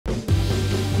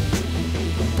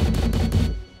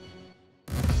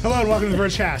Hello and welcome to the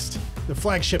Vergecast, the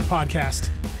flagship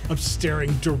podcast of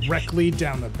staring directly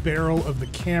down the barrel of the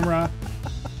camera,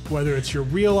 whether it's your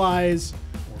real eyes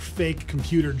or fake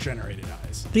computer-generated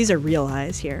eyes. These are real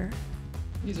eyes here.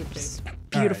 These are fake.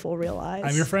 Beautiful real eyes.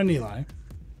 I'm your friend Nilay.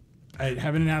 I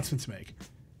have an announcement to make.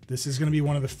 This is going to be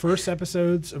one of the first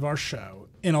episodes of our show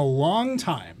in a long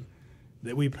time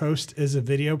that we post as a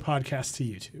video podcast to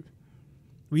YouTube.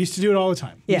 We used to do it all the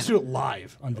time. We used to do it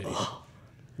live on video,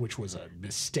 which was a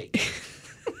mistake.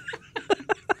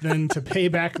 Then to pay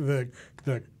back the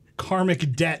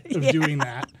karmic debt of doing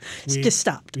that, we just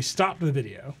stopped. We stopped the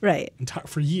video. Right.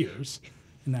 For years.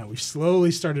 And now we've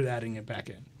slowly started adding it back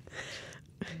in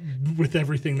with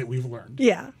everything that we've learned.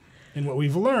 Yeah. And what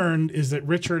we've learned is that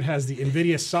Richard has the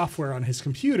Nvidia software on his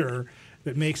computer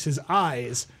that makes his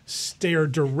eyes stare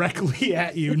directly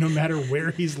at you no matter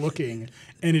where he's looking,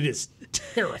 and it is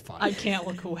terrifying. I can't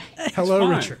look away. Hello,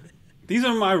 Richard. These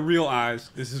are my real eyes.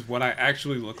 This is what I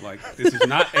actually look like. This is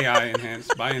not AI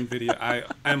enhanced by Nvidia. I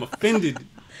am offended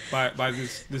by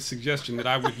this suggestion that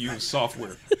I would use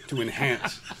software to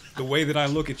enhance the way that I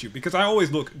look at you, because I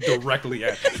always look directly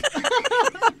at you.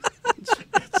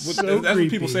 That's what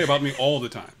people say about me all the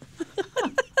time.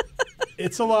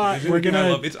 It's a lot.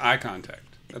 It's eye contact.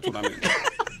 That's what I mean.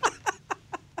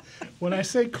 When I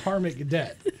say karmic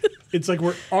debt, it's like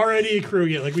we're already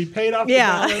accruing it. Like we paid off the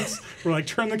balance. We're like,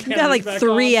 turn the camera back on. Got like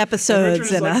 3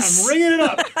 episodes in us. I'm ringing it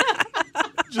up.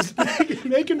 Just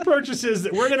making purchases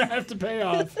that we're going to have to pay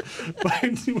off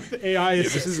with AI. Yeah,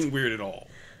 this isn't weird at all.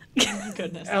 Oh,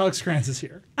 goodness. Alex Cranz is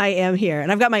here. I am here,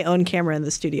 and I've got my own camera in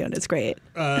the studio, and it's great.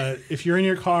 If you're in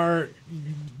your car,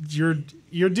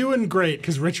 you're doing great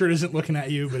because Richard isn't looking at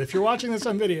you. But if you're watching this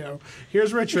on video,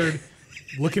 here's Richard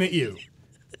looking at you.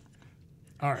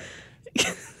 All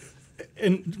right.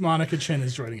 And Monica Chen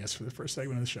is joining us for the first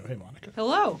segment of the show. Hey, Monica.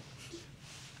 Hello.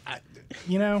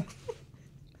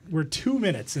 We're 2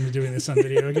 minutes into doing this on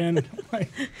video again.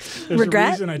 There's Regret?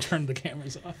 a reason I turned the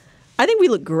cameras off. I think we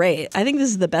look great. I think this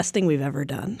is the best thing we've ever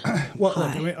done. Well,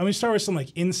 look, let me start with some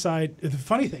like inside. The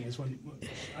funny thing is when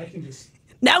I can just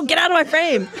Now get out of my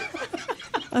frame.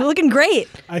 I'm looking great.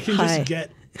 I can just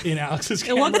get in Alex's It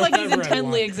camera. looks like he's whenever I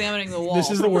intently want. examining the wall. This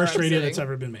is the from where worst I'm radio sitting. that's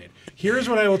ever been made. Here's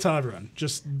what I will tell everyone.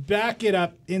 Just back it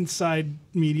up inside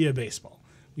media baseball.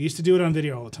 We used to do it on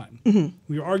video all the time. Mm-hmm.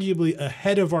 We were arguably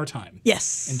ahead of our time.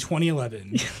 Yes. In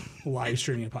 2011, live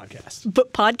streaming a podcast.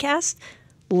 But podcast,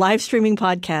 live streaming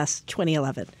podcast,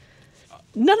 2011.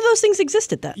 None of those things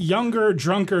existed then. Younger,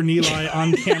 drunker Nilay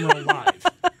on camera live.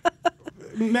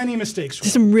 Many mistakes.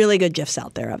 There's some really good GIFs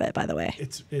out there of it, by the way.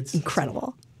 It's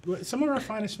incredible. Some of our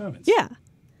finest moments. Yeah.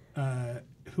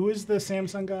 Who is the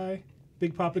Samsung guy?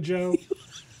 Big Papa Joe?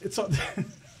 It's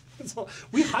all,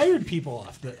 we hired people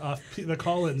off the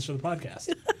call-ins for the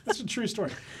podcast. That's a true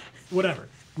story. Whatever.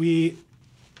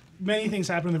 Many things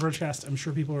happened in the Vergecast. I'm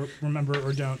sure people remember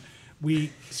or don't.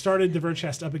 We started the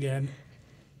Vergecast up again,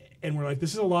 and we're like,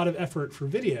 this is a lot of effort for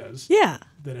videos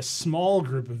that a small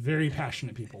group of very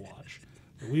passionate people watch.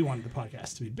 But we wanted the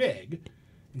podcast to be big,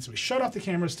 and so we shut off the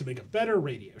cameras to make a better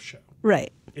radio show.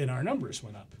 Right. And our numbers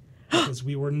went up because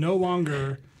we were no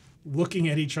longer looking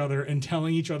at each other and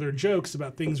telling each other jokes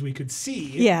about things we could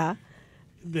see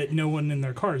that no one in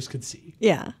their cars could see.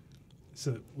 Yeah.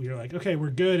 So we were like, okay, we're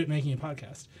good at making a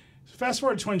podcast. So fast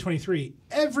forward to 2023,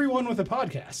 everyone with a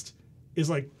podcast is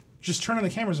like, just turn on the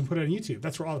cameras and put it on YouTube.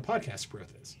 That's where all the podcast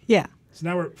growth is. Yeah. So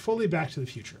now we're fully back to the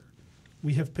future.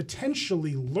 We have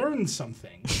potentially learned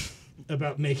something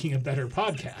about making a better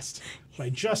podcast by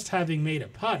just having made a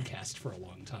podcast for a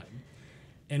long time.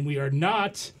 And we are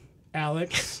not,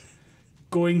 Alex,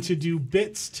 going to do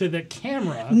bits to the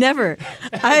camera. Never.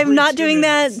 I'm not doing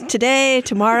that today,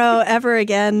 tomorrow, ever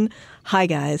again. Hi,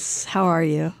 guys. How are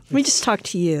you? Let me just talk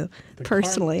to you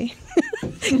personally.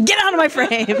 Get out of my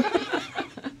frame.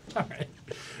 All right.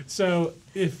 So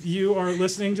if you are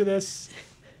listening to this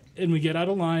and we get out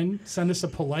of line, send us a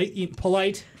polite,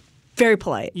 very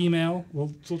polite email.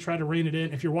 We'll try to rein it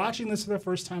in. If you're watching this for the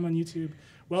first time on YouTube,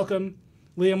 welcome.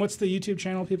 Liam, what's the YouTube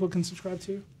channel people can subscribe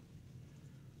to?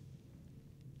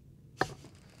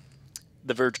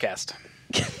 The Vergecast.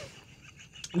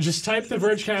 Just type the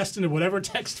Vergecast into whatever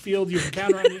text field you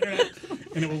encounter on the internet,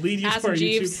 and it will lead you Ask to our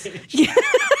Jeeves. YouTube page.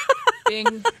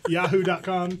 Bing.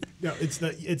 Yahoo.com. No, it's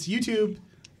YouTube,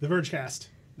 the Vergecast.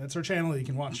 That's our channel. You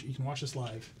can watch us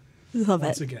live. Love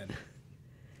once it. again.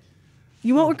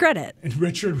 You won't regret it. And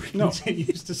Richard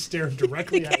continues to stare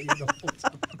directly at you the whole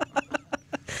time.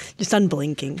 Just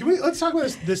unblinking. Let's talk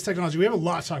about this technology. We have a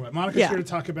lot to talk about. Monica's here to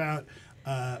talk about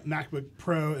MacBook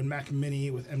Pro and Mac Mini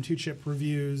with M2 chip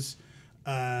reviews,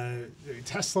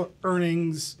 Tesla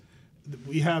earnings.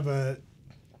 We have a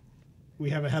we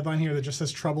have a headline here that just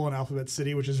says "Trouble in Alphabet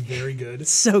City," which is very good.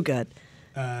 So good.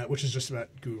 Which is just about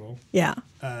Google. Yeah.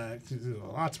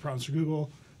 Lots of problems for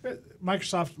Google.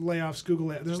 Microsoft layoffs, Google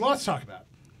layoffs. There's lots to talk about.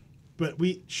 But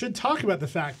we should talk about the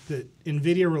fact that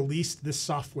NVIDIA released this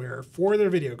software for their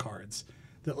video cards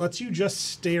that lets you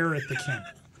just stare at the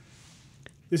camera.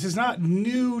 This is not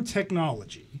new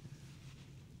technology,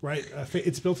 right?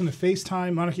 It's built into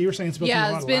FaceTime. Monica, you were saying it's built into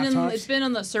a lot of laptops. It's been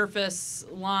on the Surface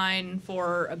line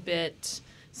for a bit.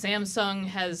 Samsung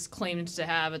has claimed to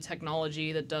have a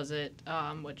technology that does it,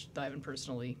 which I haven't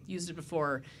personally used it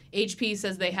before. HP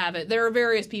says they have it. There are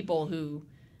various people who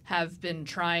have been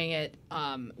trying it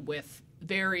with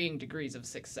varying degrees of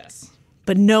success.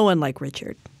 But no one like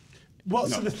Richard. Well,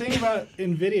 so the thing about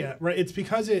NVIDIA, right, it's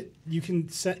because you can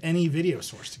set any video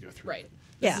source to go through. Right.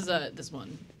 Yeah. This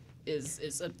one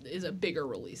is a bigger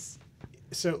release.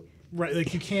 So, right,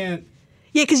 like you can't...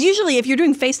 Yeah, because usually if you're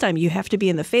doing FaceTime, you have to be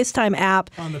in the FaceTime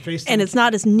app. On the FaceTime, and it's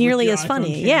not as nearly with as the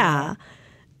funny. iPhone Yeah. camera.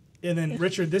 And then,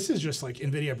 Richard, this is just like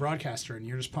NVIDIA Broadcaster, and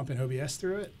you're just pumping OBS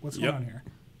through it? What's going on here?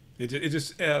 It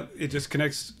just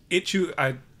connects.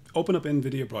 I open up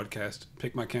NVIDIA Broadcast,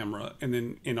 pick my camera, and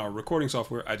then in our recording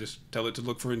software, I just tell it to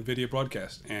look for NVIDIA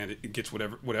Broadcast, and it gets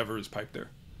whatever is piped there.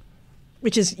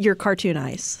 Which is your cartoon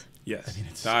eyes. Yes,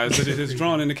 the eyes that it has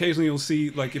drawn, and occasionally you'll see,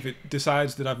 like, if it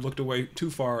decides that I've looked away too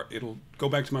far, it'll go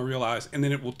back to my real eyes, and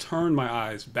then it will turn my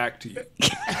eyes back to you.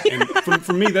 And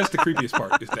for me, that's the creepiest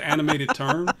part, is the animated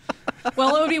turn.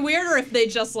 Well, it would be weirder if they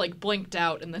just like blinked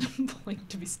out and then blinked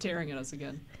to be staring at us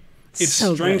again. It's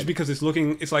so strange good. because it's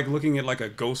like looking at like a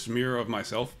ghost mirror of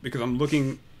myself, because I'm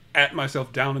looking at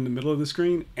myself down in the middle of the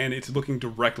screen, and it's looking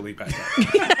directly back at me,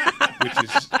 which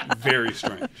is very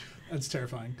strange. That's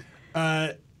terrifying.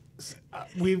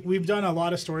 We've done a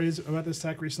lot of stories about this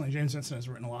tech recently. James Vincent has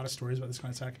written a lot of stories about this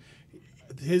kind of tech.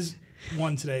 His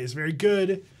one today is very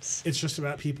good. It's just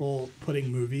about people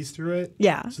putting movies through it.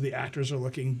 Yeah. So the actors are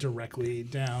looking directly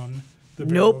down the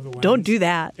barrel of the Nope, lens. don't do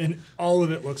that. And all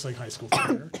of it looks like high school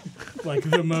theater. Like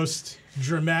the most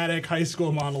dramatic high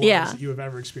school monologues Yeah. that you have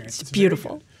ever experienced. It's very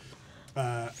beautiful.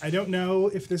 good. I don't know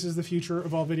if this is the future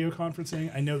of all video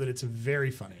conferencing. I know that it's very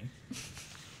funny.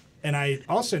 And I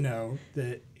also know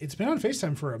that it's been on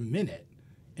FaceTime for a minute,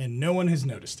 and no one has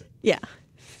noticed it. Yeah.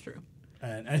 True.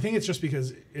 And I think it's just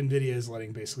because NVIDIA is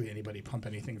letting basically anybody pump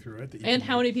anything through it. That you And can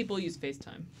how many people use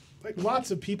FaceTime? Like lots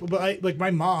of people, but like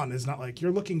my mom is not like, you're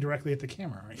looking directly at the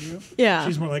camera, aren't you? Yeah.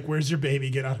 She's more like, where's your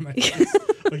baby? Get out of my face.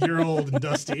 Like you're old and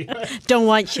dusty. Don't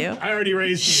want you. I already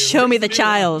raised you. Show me the Where's new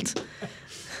one? child.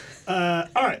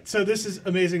 All right, so this is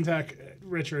amazing tech.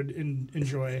 Richard,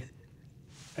 enjoy.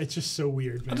 It's just so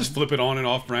weird, man. I just flip it on and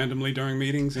off randomly during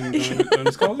meetings and during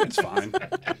this call. It's fine.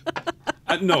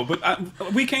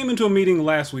 We came into a meeting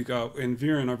last week, and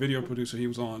Viren, our video producer, he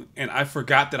was on, and I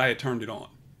forgot that I had turned it on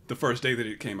the first day that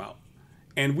it came out.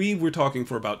 And we were talking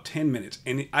for about 10 minutes,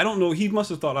 and I don't know, he must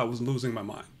have thought I was losing my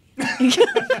mind.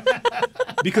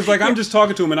 Because like I'm just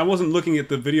talking to him, and I wasn't looking at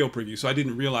the video preview, so I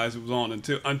didn't realize it was on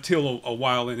until a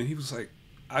while in, and he was like,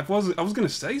 I was going to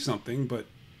say something, but...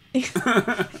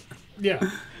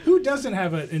 Yeah. Who doesn't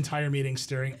have an entire meeting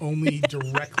staring only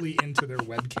directly into their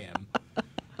webcam?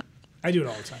 I do it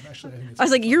all the time, actually. I was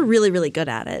like, you're really, really good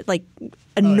at it. Like,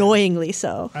 annoyingly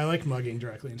so. I like mugging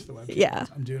directly into the webcam. Yeah.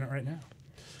 I'm doing it right now.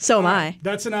 So am I.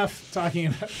 That's enough talking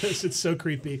about this. It's so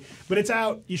creepy. But it's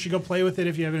out. You should go play with it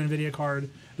if you have an NVIDIA card.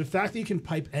 The fact that you can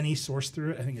pipe any source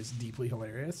through it, I think is deeply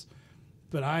hilarious.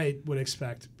 But I would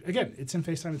expect, again, it's in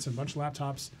FaceTime. It's in a bunch of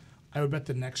laptops. I would bet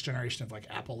the next generation of like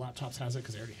Apple laptops has it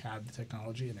because they already have the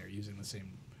technology and they're using the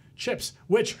same chips.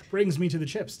 Which brings me to the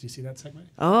chips. Do you see that segment?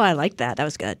 Oh, I like that. That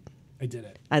was good. I did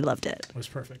it. I loved it. It was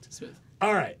perfect. Smooth.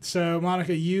 All right. So,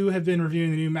 Monica, you have been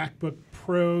reviewing the new MacBook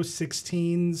Pro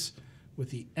 16s with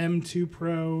the M2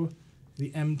 Pro,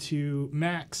 the M2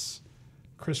 Max.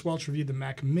 Chris Welch reviewed the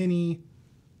Mac Mini,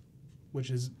 which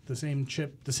is the same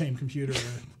chip, the same computer,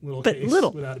 a little But case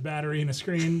little. without a battery and a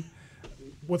screen.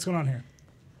 What's going on here?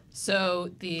 So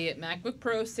the MacBook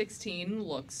Pro 16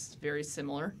 looks very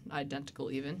similar, identical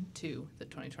even, to the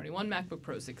 2021 MacBook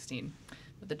Pro 16.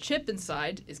 But the chip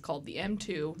inside is called the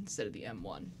M2 instead of the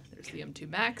M1. There's the M2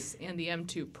 Max and the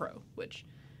M2 Pro, which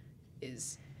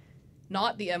is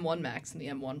not the M1 Max and the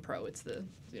M1 Pro. It's the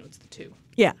it's the 2.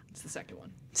 Yeah. It's the second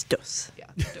one. It's dos. Yeah,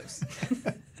 dose.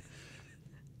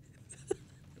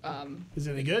 Is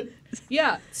it any good?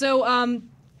 Yeah.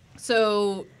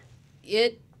 So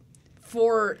it,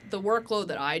 for the workload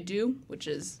that I do, which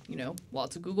is,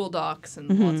 lots of Google Docs and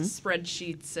lots of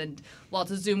spreadsheets and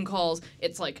lots of Zoom calls,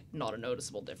 it's like not a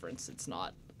noticeable difference. It's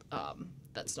not,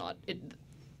 that's not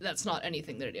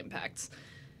anything that it impacts.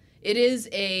 It is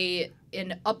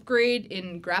an upgrade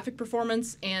in graphic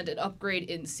performance and an upgrade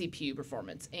in CPU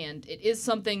performance. And it is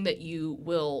something that you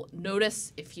will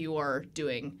notice if you are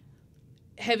doing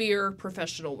heavier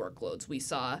professional workloads. We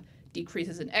saw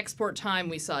decreases in export time.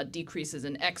 We saw decreases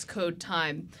in Xcode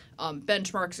time.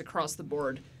 Benchmarks across the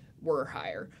board were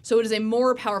higher. So it is a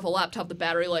more powerful laptop. The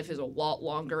battery life is a lot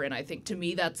longer, and I think to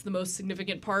me that's the most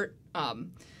significant part.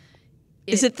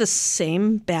 Is it the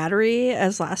same battery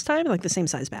as last time? Like the same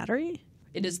size battery?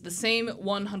 It is the same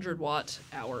 100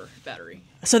 watt-hour battery.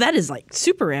 So that is like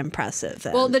super impressive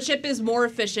then. Well, the chip is more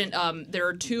efficient. There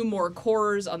are 2 more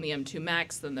cores on the M2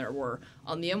 Max than there were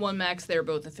on the M1 Max. They're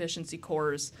both efficiency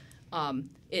cores.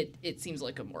 It seems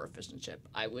like a more efficient chip.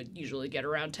 I would usually get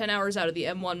around 10 hours out of the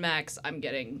M1 Max. I'm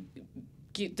getting,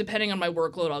 depending on my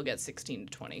workload, I'll get 16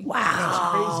 to 20.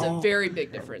 Wow. It's a very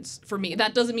big difference for me.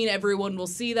 That doesn't mean everyone will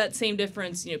see that same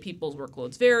difference. You know, people's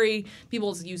workloads vary,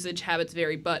 people's usage habits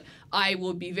vary, but I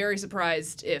will be very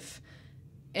surprised if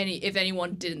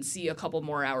anyone didn't see a couple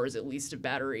more hours at least of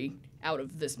battery out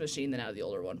of this machine than out of the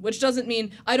older one. Which doesn't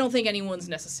mean, I don't think anyone's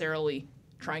necessarily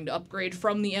trying to upgrade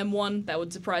from the M1. That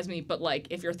would surprise me, but like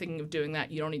if you're thinking of doing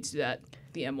that, you don't need to do that.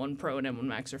 The M1 Pro and M1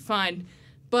 Max are fine,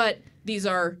 but these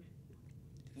are,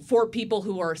 for people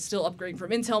who are still upgrading from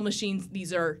Intel machines,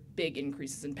 these are big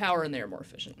increases in power and they're more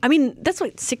efficient. I mean, that's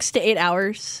like 6 to 8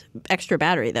 hours extra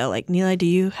battery though. Like, Nilay, do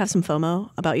you have some FOMO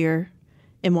about your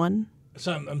M1?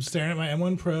 So I'm staring at my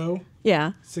M1 Pro.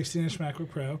 Yeah. 16-inch MacBook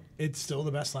Pro. It's still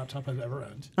the best laptop I've ever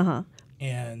owned. Uh-huh.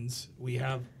 And we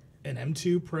have an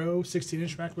M2 Pro,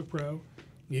 16-inch MacBook Pro.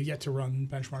 We've yet to run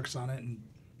benchmarks on it,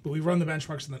 but we run the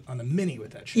benchmarks on the Mini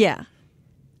with that chip. Yeah.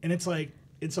 And it's like,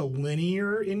 it's a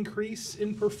linear increase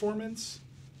in performance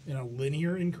and a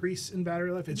linear increase in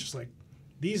battery life. It's just like,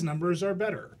 these numbers are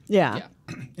better. Yeah.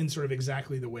 In sort of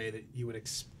exactly the way that you would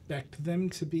expect them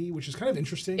to be, which is kind of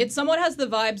interesting. It somewhat has the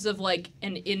vibes of like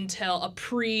an Intel, a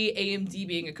pre-AMD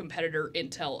being a competitor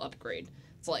Intel upgrade.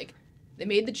 It's like, they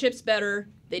made the chips better.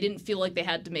 They didn't feel like they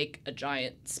had to make a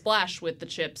giant splash with the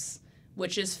chips,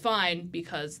 which is fine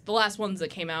because the last ones that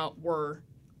came out were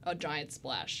a giant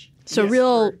splash. So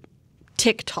real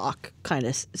TikTok kind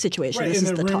of situation. Right, This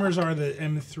and is the rumors talk. are that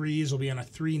M3s will be on a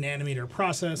 3-nanometer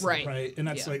process. Right. And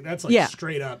that's Yeah. like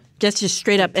straight up. Just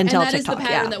straight up Intel and that TikTok. is the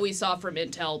pattern yeah. that we saw from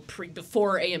Intel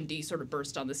before AMD sort of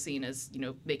burst on the scene, as you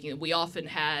know, making it. We often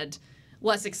had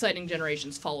less exciting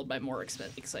generations followed by more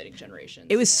exciting generations.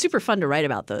 It was super fun to write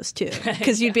about those too,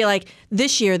 because you'd be like,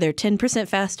 this year they're 10%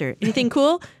 faster. Anything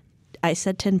cool? I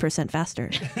said 10% faster.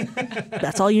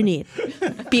 That's all you need.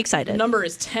 Be excited. The number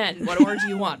is 10. What more do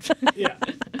you want? Yeah.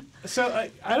 So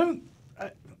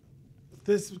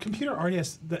this computer already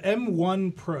has the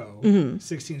M1 Pro,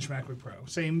 16-inch MacBook Pro,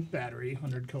 same battery,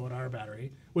 100 kilowatt-hour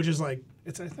battery, which is like,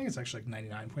 I think it's actually like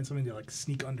 99 point something to like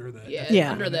sneak under the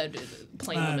under the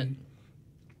plane limit.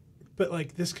 But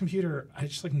like this computer, I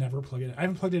just like never plug it in. I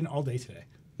haven't plugged it in all day today.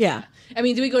 Yeah. I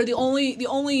mean, do we go to the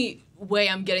only way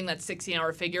I'm getting that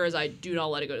 16-hour figure is I do not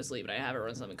let it go to sleep and I have it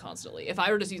run something constantly. If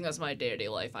I were just using this in my day-to-day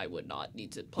life, I would not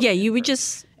need to plug it in you would for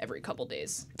just every couple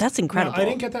days. That's incredible. Now, I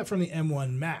didn't get that from the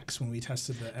M1 Max when we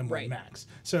tested the M1 Max.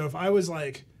 So if I was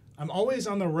like, I'm always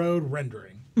on the road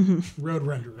rendering, road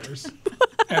renderers.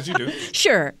 As you do.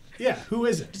 Sure. Yeah, who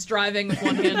is it? Just driving with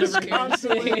one hand over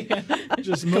Constantly, here.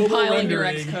 just mobile Compiling your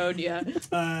rendering. Xcode,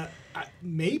 yeah.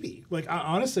 Maybe. Like,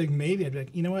 honestly, maybe I'd be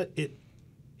like, you know what?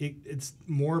 It's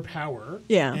more power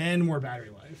Yeah. and more battery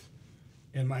life.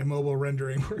 And my mobile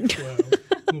rendering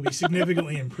workflow will be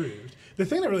significantly improved. The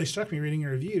thing that really struck me reading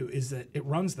your review is that it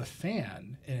runs the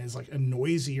fan and is like a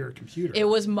noisier computer. It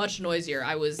was much noisier.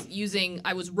 I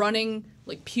was running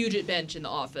like Puget Bench in the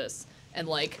office, and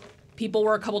like people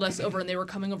were a couple desks over and they were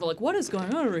coming over like, what is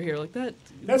going on over here? Like that.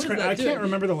 That's what is great. that I doing? can't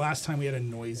remember the last time we had a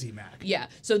noisy Mac. Yeah.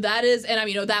 So that is, and I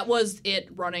mean, that was it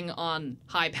running on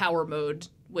high power mode,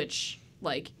 which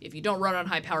like if you don't run on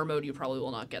high power mode, you probably will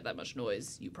not get that much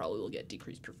noise. You probably will get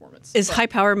decreased performance. Is high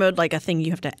power mode like a thing you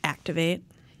have to activate?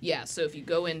 Yeah, so if you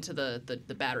go into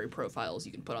the battery profiles,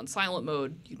 you can put on silent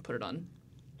mode, you can put it on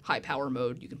high power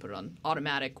mode, you can put it on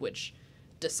automatic, which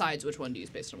decides which one to use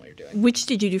based on what you're doing. Which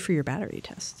did you do for your battery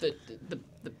test? The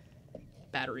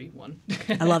battery one.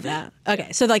 I love that.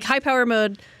 Okay, so like high power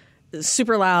mode,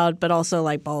 super loud, but also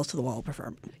like balls to the wall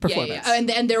performance. Yeah.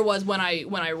 And there was when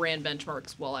I ran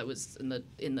benchmarks while I was in the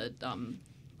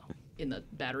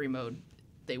battery mode,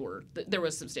 there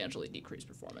was substantially decreased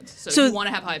performance. So you want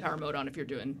to have high power mode on if you're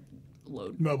doing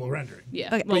load Mobile rendering. Yeah,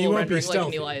 Okay. But you won't be rendering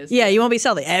stealthy. Like Nilay is. Yeah, you won't be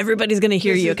stealthy. Everybody's going to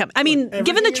hear you come. I mean, everything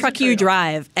given the is a truck you trade-off.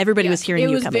 drive, everybody was hearing it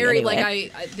you was coming very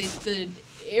anyway. like the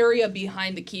area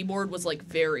behind the keyboard was like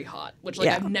very hot, which like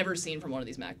Yeah. I've never seen from one of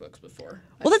these MacBooks before.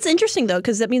 Well, that's interesting though,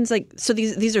 because that means like so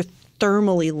these are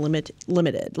thermally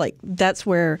limited. Like that's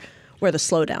where the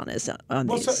slowdown is on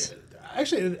Well, these. so,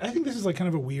 actually, I think this is like kind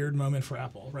of a weird moment for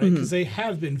Apple, right? Mm-hmm. Because they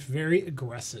have been very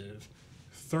aggressive,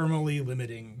 thermally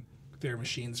limiting their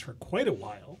machines for quite a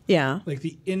while. Yeah. Like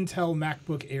the Intel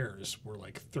MacBook Airs were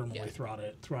like thermally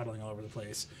throttling all over the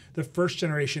place. The first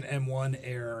generation M1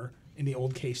 Air in the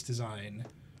old case design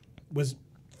was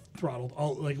throttled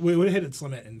all like we would hit its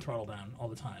limit and throttle down all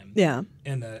the time. Yeah.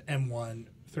 And the M1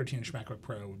 13-inch MacBook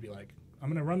Pro would be like, I'm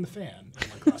going to run the fan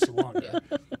and like last longer.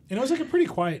 And it was like a pretty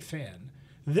quiet fan.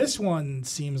 This one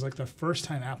seems like the first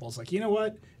time Apple's like, you know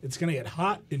what? It's going to get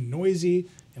hot and noisy,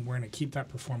 and we're going to keep that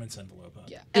performance envelope up.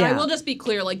 Yeah. And I Yeah. will just be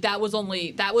clear, like that was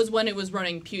when it was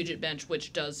running Puget Bench,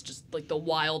 which does just like the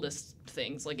wildest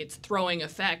things. Like it's throwing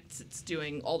effects, it's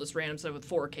doing all this random stuff with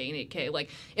 4K and 8K. Like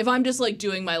if I'm just like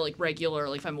doing my like regular,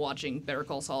 like if I'm watching Better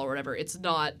Call Saul or whatever, it's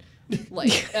not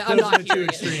like I'm Those are not the two hearing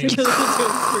extremes. it. Those are the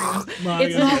two extremes.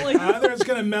 It's not like either it's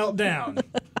going to melt down,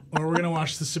 or we're going to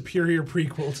watch the superior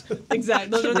prequel. exactly.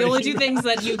 Those are the only two things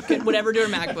that you would ever do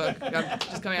in MacBook. I'm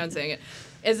just coming out and saying it.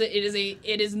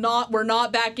 It is not. We're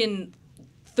not back in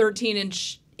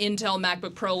 13-inch Intel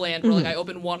MacBook Pro land where like I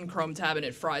open one Chrome tab and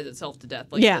it fries itself to death.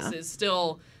 Like Yeah. this is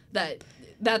still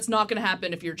that's not going to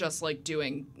happen if you're just like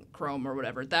doing Chrome or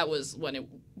whatever. That was when it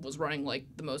was running like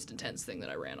the most intense thing that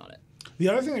I ran on it. The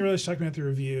other thing that really struck me at the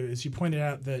review is you pointed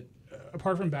out that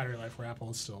apart from battery life, where Apple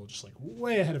is still just like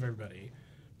way ahead of everybody,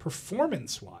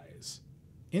 performance-wise,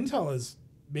 Intel is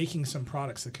making some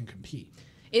products that can compete.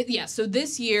 So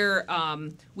this year,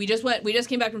 we just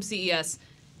came back from CES.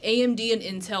 AMD and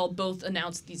Intel both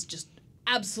announced these just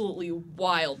absolutely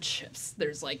wild chips.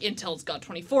 There's like Intel's got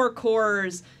 24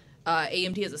 cores,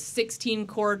 AMD has a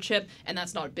 16-core chip, and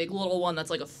that's not a big little one.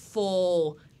 That's like a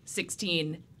full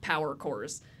 16 power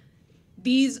cores.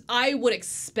 I would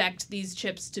expect these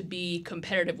chips to be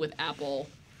competitive with Apple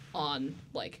on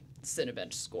like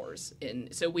Cinebench scores.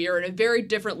 So we are in a very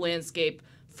different landscape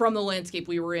from the landscape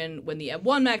we were in when the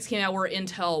M1 Max came out, where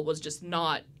Intel was just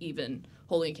not even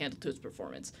holding a candle to its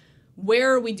performance.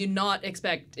 Where we do not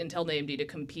expect Intel and AMD to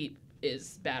compete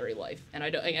is battery life. And I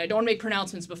don't want to make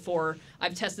pronouncements before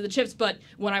I've tested the chips, but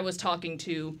when I was talking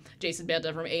to Jason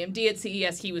Banta from AMD at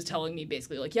CES, he was telling me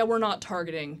basically like, yeah, we're not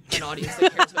targeting an audience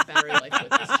that cares about battery life with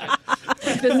this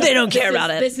chip. They don't care about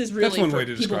it. This is really That's one for way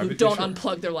to people describe who it, don't yeah, sure.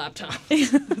 unplug their laptop.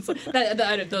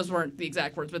 Those weren't the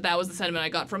exact words, but that was the sentiment I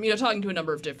got from talking to a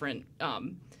number of different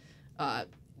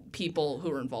people who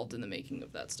were involved in the making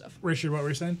of that stuff. Richard, what were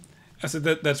you saying? I said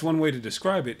that's one way to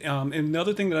describe it. And the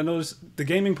other thing that I noticed, the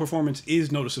gaming performance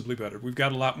is noticeably better. We've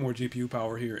got a lot more GPU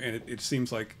power here, and it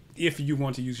seems like if you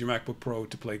want to use your MacBook Pro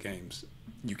to play games,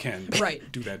 you can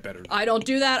do that better. I don't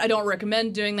do that. I don't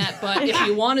recommend doing that. But if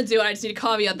you want to do it, I just need to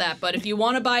caveat that. But if you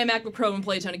want to buy a MacBook Pro and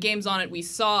play a ton of games on it, we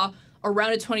saw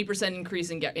around a 20%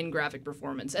 increase in graphic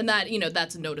performance. And that,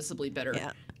 that's a noticeably better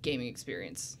gaming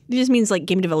experience. It just means like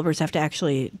game developers have to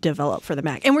actually develop for the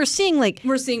Mac, and we're seeing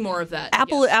more of that.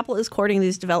 Apple yes. Apple is courting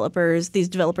these developers. These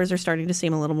developers are starting to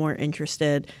seem a little more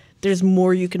interested. There's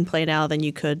more you can play now than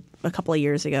you could a couple of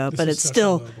years ago, but it's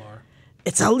still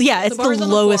it's the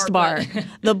lowest bar.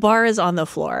 The bar is on the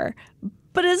floor,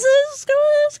 but it's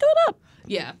going up.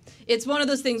 Yeah, it's one of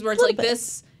those things where it's like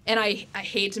this, and I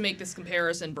hate to make this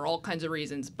comparison for all kinds of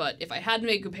reasons, but if I had to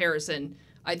make a comparison,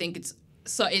 I think it's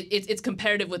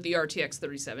competitive with the RTX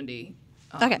 3070.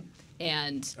 Okay.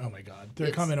 And oh my God,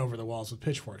 they're coming over the walls with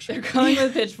pitchforks. They're coming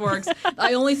with pitchforks.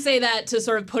 I only say that to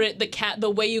sort of put it the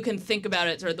way you can think about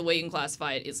it, or the way you can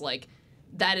classify it is like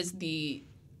that is the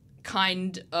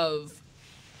kind of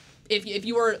if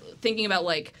you were thinking about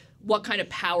like what kind of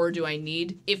power do I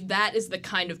need, if that is the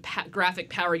kind of graphic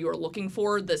power you are looking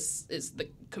for, this is the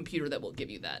computer that will give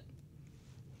you that.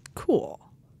 Cool.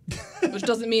 Which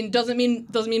doesn't mean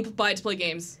buy it to play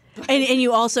games. And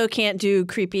you also can't do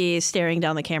creepy staring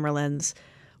down the camera lens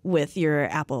with your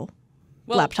Apple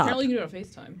laptop. Apparently you can do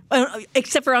it on FaceTime.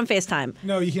 Except for on FaceTime.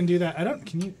 No, you can do that.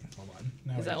 Can you? Hold on.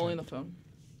 Now Is that only on the phone?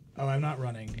 Oh, I'm not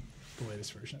running the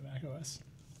latest version of macOS.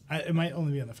 It might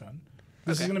only be on the phone.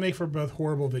 This is going to make for both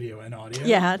horrible video and audio.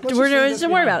 Yeah, don't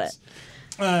worry about it.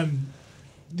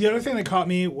 The other thing that caught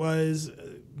me was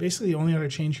basically the only other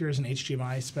change here is an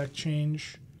HDMI spec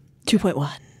change. 2.1.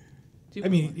 I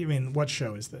mean, what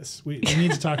show is this? We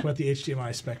need to talk about the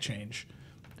HDMI spec change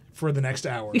for the next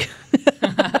hour.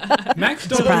 Macs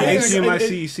don't have HDMI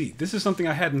CEC. This is something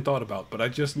I hadn't thought about, but I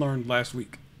just learned last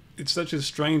week. It's such a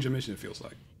strange omission, it feels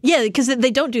like. Yeah, because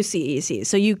they don't do CEC,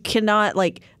 so you cannot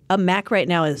like a Mac right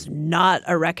now is not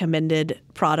a recommended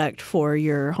product for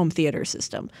your home theater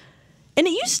system. And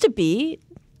it used to be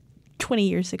 20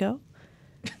 years ago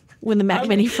when the Mac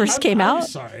Mini first came out. I'm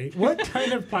sorry. What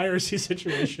kind of piracy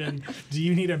situation do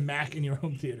you need a Mac in your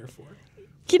home theater for?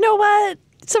 You know what?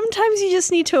 Sometimes you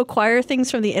just need to acquire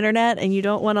things from the internet and you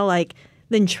don't want to like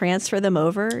then transfer them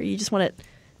over. You just want it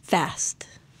fast.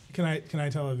 Can I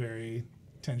tell a very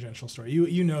tangential story?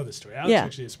 You know the story. Alex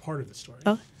actually is part of the story.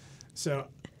 Oh. So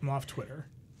I'm off Twitter.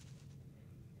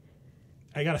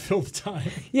 I got to fill the time.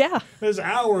 Yeah. There's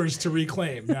hours to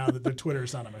reclaim now that the Twitter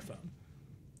is not on my phone.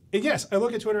 And yes, I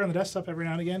look at Twitter on the desktop every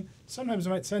now and again. Sometimes I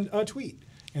might send a tweet,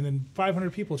 and then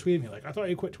 500 people tweet me like, I thought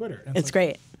you quit Twitter. And it's like,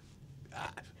 great.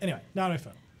 Anyway, not on my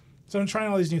phone. So I'm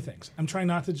trying all these new things. I'm trying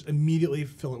not to just immediately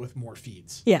fill it with more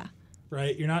feeds. Yeah.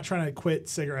 Right? You're not trying to quit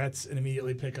cigarettes and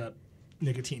immediately pick up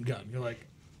nicotine gum. You're like,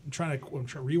 I'm trying to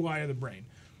rewire the brain.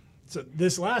 So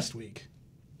this last week,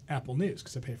 Apple News,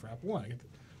 because I pay for Apple One.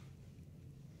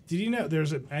 Did you know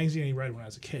there's a magazine I read when I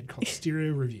was a kid called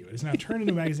Stereo Review? It is now turned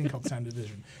into a magazine called Sound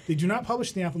Division. They do not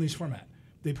publish in the Apple News format.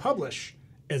 They publish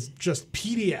as just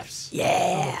PDFs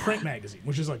of a print magazine,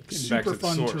 which is like super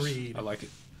fun to read. I like it.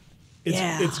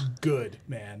 It's good,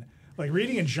 man. Like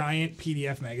reading a giant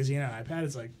PDF magazine on an iPad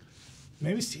is like,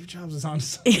 maybe Steve Jobs is on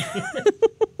something here.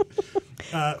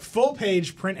 Full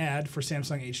page print ad for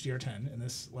Samsung HDR10 in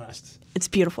this last. It's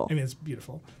beautiful. I mean, it's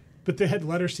beautiful. But they had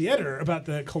letters to the editor about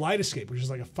the Kaleidoscape, which is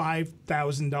like a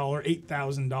 $5,000,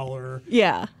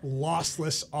 $8,000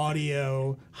 lossless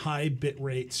audio, high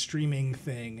bitrate streaming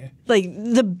thing. Like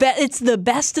it's the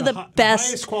best of the best.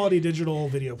 Highest quality digital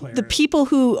video player. The people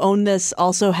who own this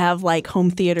also have like home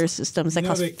theater systems that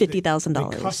cost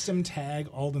 $50,000. They custom tag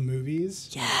all the movies.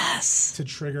 Yes. To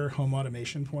trigger home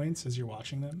automation points as you're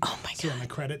watching them. Oh my god! So when the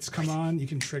credits come on, you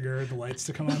can trigger the lights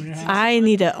to come on in your house. I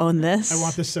need to own this. I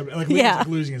want this so like Liam's like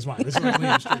losing his mind. This is like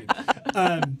Liam's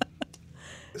dream.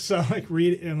 So I'm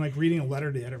reading a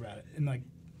letter to the editor about it, and like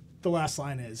the last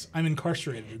line is, "I'm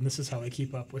incarcerated, and this is how I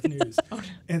keep up with news." And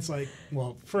it's like,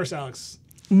 well, first Alex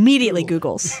immediately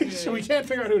Googles. So we can't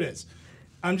figure out who it is.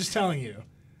 I'm just telling you,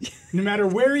 no matter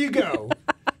where you go,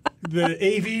 the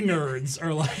AV nerds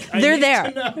are like, they're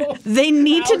there. They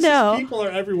need to know. People are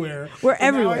everywhere. We're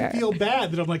and everywhere. Now I feel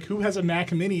bad that I'm like, who has a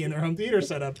Mac Mini in their home theater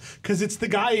setup? Because it's the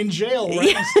guy in jail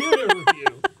writing Stereo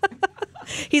Review.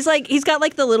 He's got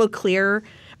like the little clear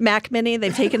Mac Mini.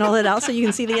 They've taken all it out so you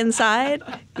can see the inside.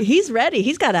 He's ready.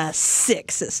 He's got a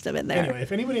sick system in there. Anyway,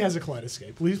 if anybody has a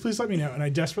Kaleidoscape, please let me know. And I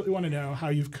desperately want to know how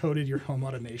you've coded your home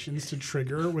automations to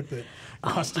trigger with the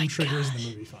custom triggers in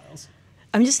the movie files.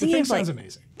 I'm just thinking sounds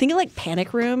amazing. Think of like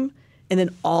Panic Room, and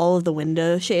then all of the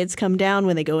window shades come down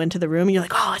when they go into the room, and you're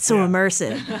like, oh, it's so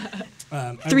immersive.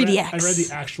 3DX. I read the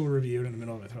actual review, and in the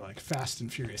middle of it, they're like, Fast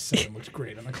and Furious 7 looks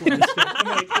great on the Kaleidoscape. I'm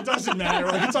like, it doesn't matter.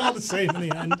 Like, it's all the same in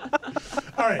the end.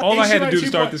 All right. All I had to do to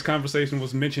start this conversation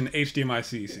was mention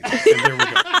HDMI-C. And there we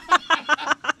go.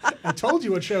 I told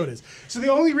you what show it is. So the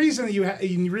only reason that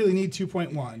you really need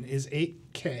 2.1 is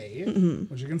 8K,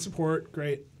 which you can support.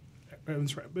 Great.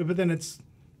 But then it's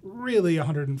really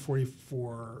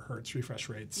 144 hertz refresh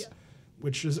rates,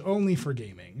 which is only for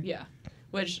gaming. Yeah,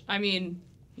 which, I mean,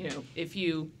 you know, if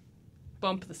you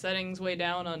bump the settings way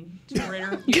down on Tomb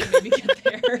Raider, you can maybe get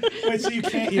there. Wait, so you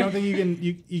don't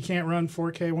think you can't run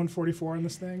 4K 144 on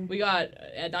this thing? We got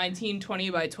at 1920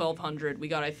 by 1200. We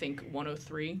got, I think,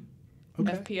 103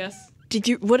 FPS. Did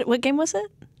you? What game was it?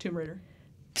 Tomb Raider.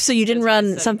 So you didn't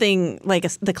run something like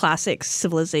the classic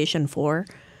Civilization 4?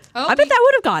 Oh, I bet that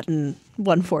would have gotten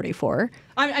 144.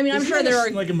 I mean, I'm sure there are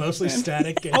like a mostly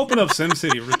static game. Open up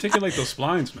SimCity, reticulate those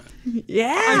splines, man.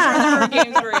 Yeah, I'm sure there are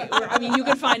games where I mean, you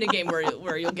can find a game where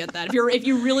you'll get that. If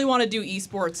you really want to do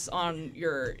esports on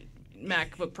your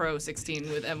MacBook Pro 16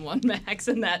 with M1 Max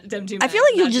and that M2 Max, I feel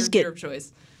like you'll just get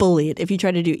choice. bullied if you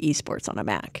try to do esports on a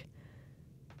Mac.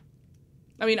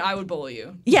 I mean, I would bully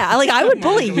you. Yeah, like I would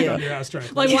bully you.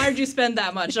 Like, why did you spend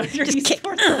that much on your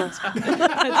esports?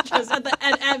 That's just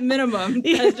at minimum,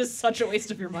 that's just such a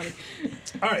waste of your money.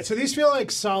 All right, so these feel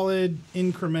like solid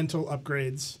incremental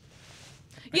upgrades.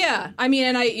 Yeah, I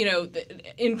mean, and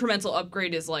incremental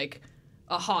upgrade is like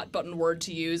a hot button word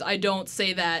to use. I don't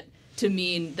say that to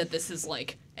mean that this is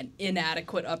like an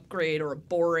inadequate upgrade or a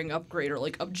boring upgrade or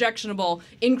like objectionable.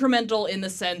 Incremental in the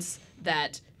sense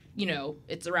that, you know,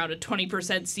 it's around a 20%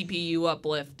 CPU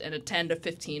uplift and a 10 to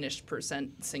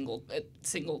 15-ish%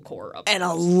 single core uplift. And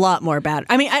a lot more battery.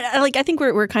 I mean, I think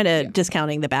we're kind of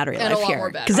discounting the battery life here,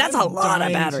 because that's a lot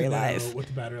of battery life. What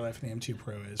the battery life in the M2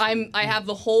 Pro is? I have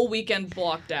the whole weekend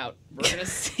blocked out. We're gonna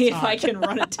see if I can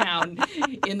run it down.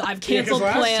 I've canceled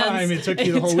plans. Last time it took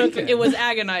you the whole weekend. It was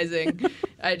agonizing.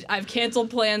 I've canceled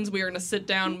plans. We're gonna sit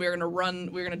down. We're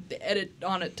gonna edit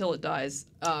on it till it dies.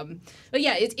 But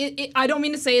yeah, I don't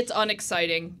mean to say it's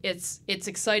unexciting. It's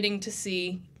exciting to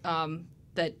see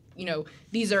that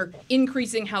these are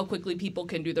increasing how quickly people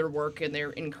can do their work, and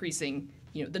they're increasing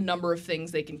the number of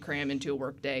things they can cram into a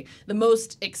workday. The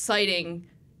most exciting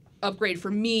upgrade for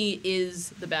me is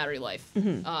the battery life,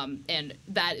 and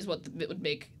that is what would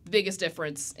make the biggest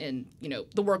difference in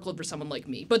the workload for someone like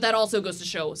me. But that also goes to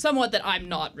show somewhat that I'm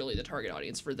not really the target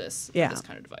audience for this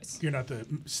kind of device. You're not the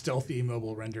stealthy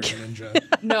mobile rendering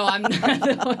ninja. No, I'm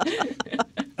not.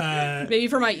 Maybe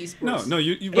for my esports. No,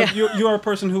 you are a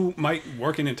person who might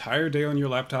work an entire day on your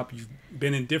laptop. You've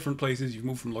been in different places. You've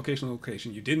moved from location to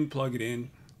location. You didn't plug it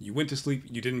in. You went to sleep,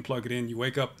 you didn't plug it in, you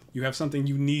wake up, you have something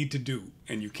you need to do,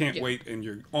 and you can't wait, and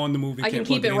you're on the move. I can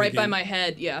keep it right by my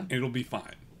head, and it'll be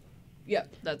fine. Yeah,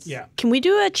 that's... Yeah. Can we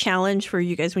do a challenge for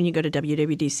you guys when you go to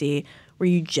WWDC where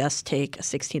you just take a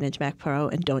 16-inch Mac Pro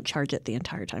and don't charge it the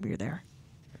entire time you're there?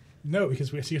 No,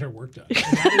 because we have to get our work done.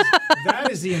 That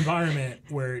is the environment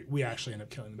where we actually end up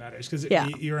killing the batteries, because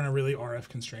you're in a really RF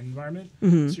constrained environment, so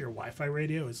your Wi-Fi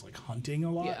radio is like hunting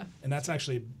a lot, and that's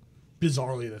actually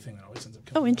bizarrely the thing that always ends up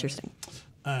killing. Oh, interesting.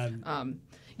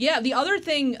 Yeah, the other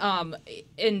thing,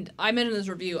 and I mentioned in this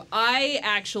review, I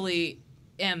actually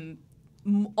am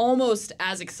almost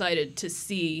as excited to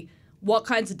see what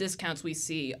kinds of discounts we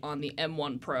see on the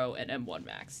M1 Pro and M1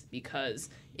 Max,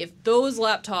 because if those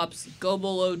laptops go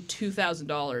below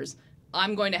 $2,000,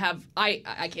 I'm going to have,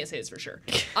 I can't say this for sure,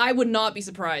 I would not be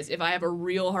surprised if I have a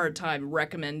real hard time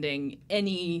recommending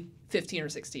any 15 or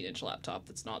 16-inch laptop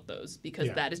that's not those, because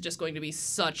that is just going to be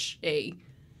such a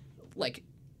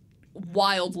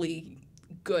wildly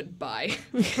good buy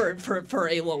for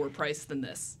a lower price than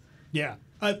this. Yeah,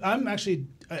 I'm actually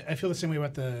I feel the same way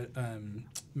about the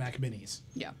Mac Minis.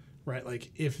 Yeah. Right,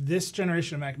 like if this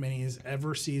generation of Mac Minis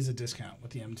ever sees a discount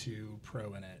with the M2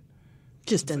 Pro in it,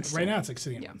 just instant. Right now it's like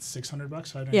sitting at $600,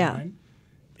 $599. Yeah.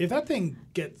 If that thing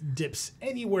dips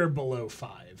anywhere below $5,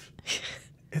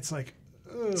 it's like.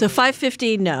 Ugh. So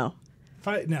 $550, no.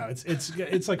 No,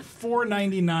 it's like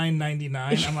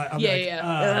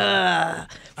 $499.99.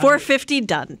 $450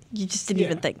 done. You just didn't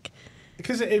even think.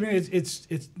 Because I mean, it's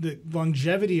the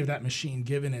longevity of that machine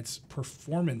given its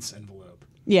performance envelope.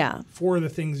 Yeah. For the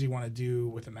things you want to do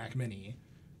with a Mac Mini,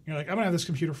 you're like, I'm gonna have this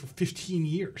computer for 15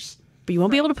 years. But you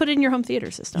won't be able to put it in your home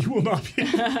theater system. You will not be.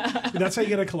 That's how you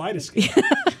get a Kaleidoscope.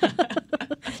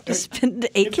 Just spend 8K.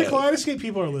 If the Kaleidoscope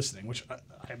people are listening, which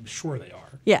I'm sure they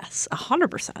are. Yes,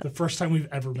 100%. The first time we've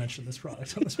ever mentioned this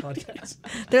product on this podcast.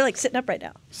 They're like sitting up right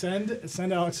now. Send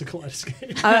Alex a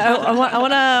Kaleidoscope.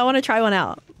 I want to try one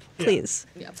out, please,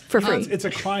 for free. It's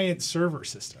a client server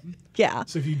system. Yeah.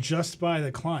 So if you just buy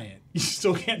the client, you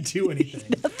still can't do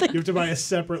anything. You have to buy a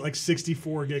separate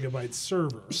 64 gigabyte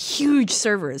server. Huge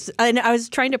servers. And I was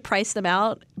trying to price them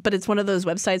out, but it's one of those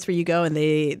websites where you go and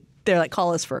they're like,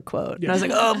 call us for a quote. Yeah. And I was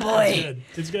like, oh boy.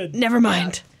 It's good. Never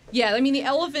mind. Yeah, I mean, the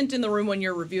elephant in the room when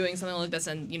you're reviewing something like this,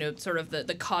 and, sort of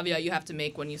the caveat you have to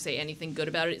make when you say anything good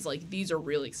about it is, these are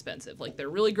really expensive. They're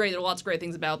really great. There are lots of great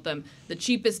things about them. The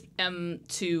cheapest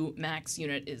M2 Max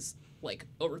unit is,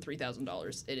 over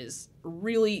 $3,000. It is a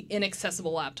really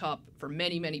inaccessible laptop for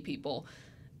many, many people.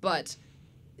 But,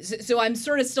 so I'm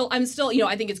still, I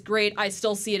think it's great. I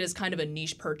still see it as kind of a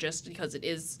niche purchase because it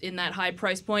is in that high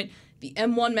price point. The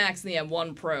M1 Max and the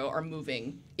M1 Pro are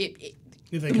moving.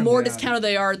 The more discounted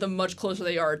they are, the much closer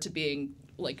they are to being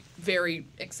very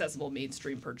accessible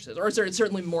mainstream purchases, or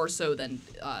certainly more so than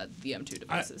the M2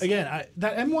 devices.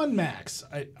 That M1 Max,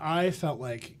 I felt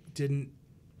like didn't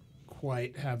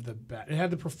quite have it had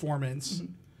the performance,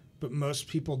 but most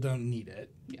people don't need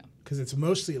it. Yeah, because it's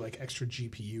mostly extra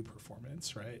GPU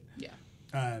performance, right? Yeah.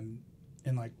 And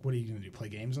what are you gonna do? Play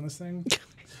games on this thing?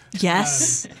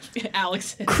 Yes.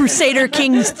 Alex. Crusader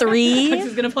Kings 3. Alex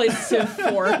is going to play Civ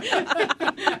 4.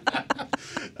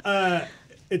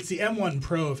 It's the M1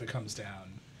 Pro if it comes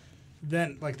down.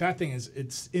 Then, that thing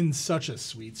it's in such a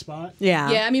sweet spot. Yeah.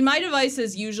 Yeah, I mean, my device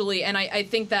is usually, and I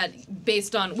think that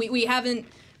based on, we haven't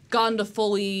gone to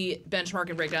fully benchmark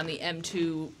and break down the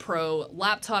M2 Pro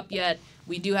laptop yet.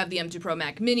 We do have the M2 Pro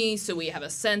Mac Mini, so we have a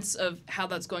sense of how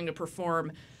that's going to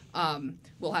perform.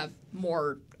 We'll have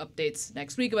more updates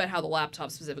next week about how the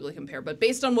laptops specifically compare. But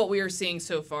based on what we are seeing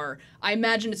so far, I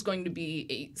imagine it's going to be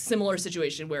a similar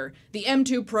situation where the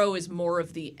M2 Pro is more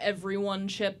of the everyone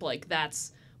chip.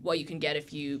 That's what you can get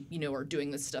if you are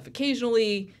doing this stuff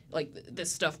occasionally.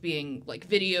 This stuff being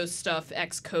video stuff,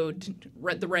 Xcode,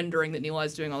 the rendering that Nilay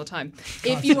is doing all the time.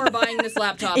 If you are buying this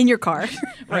laptop in your car,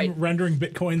 right, I'm rendering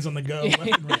bitcoins on the go left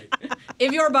and right.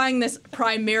 If you are buying this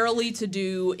primarily to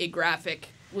do a graphic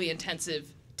computationally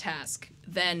intensive task,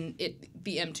 then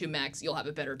the M2 Max, you'll have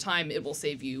a better time. It will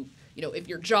save you, if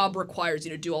your job requires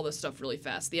you to do all this stuff really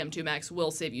fast, the M2 Max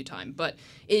will save you time. But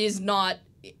it is not,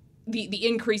 the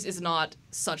increase is not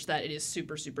such that it is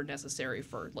super, super necessary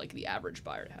for like the average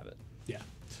buyer to have it. Yeah.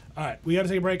 All right, we got to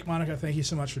take a break. Monica, thank you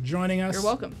so much for joining us. You're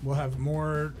welcome. We'll have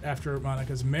more after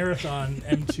Monica's marathon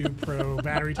M2 Pro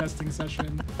battery testing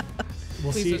session.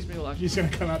 We'll Please see. wish me luck. She's going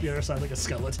to come out the other side like a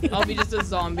skeleton. I'll be just a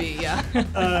zombie,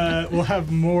 yeah. We'll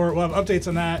have more. We'll have updates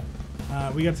on that.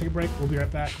 We got to take a break. We'll be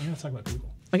right back. We're going to talk about Google.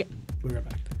 Okay. We'll be right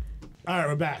back. All right,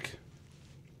 we're back.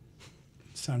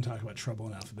 It's time to talk about trouble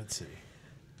in Alphabet City,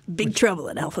 Big trouble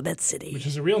in Alphabet City. which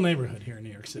is a real neighborhood here in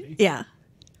New York City. Yeah.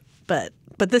 But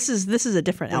this is a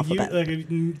different alphabet.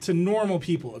 To normal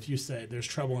people, if you say there's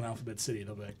trouble in Alphabet City,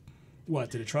 they'll be like,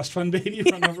 "What? Did a trust fund baby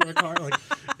run over a car? Like,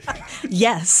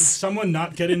 Yes. someone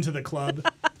not get into the club?"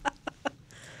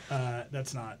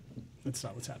 That's not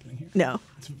what's happening here. No.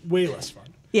 It's way less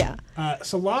fun. Yeah.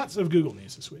 So lots of Google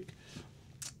news this week.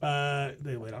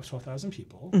 They laid off 12,000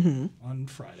 people on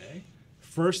Friday.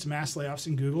 First mass layoffs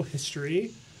in Google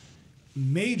history.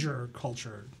 Major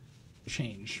culture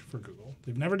change for Google.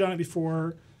 They've never done it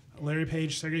before. Larry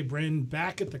Page, Sergey Brin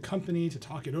back at the company to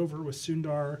talk it over with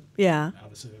Sundar. Yeah.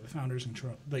 Obviously, they're the founders.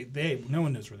 No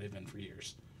one knows where they've been for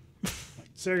years.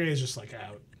 Sergey is just like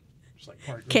out. Just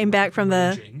like Came back from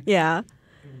emerging. yeah.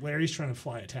 Larry's trying to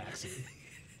fly a taxi.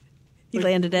 He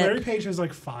landed it. Larry Page has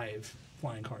like 5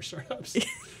 flying car startups.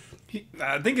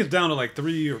 I think it's down to like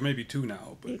 3 or maybe 2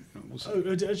 now, but we'll see. Oh,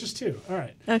 it's just 2. All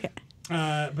right. Okay.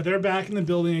 But they're back in the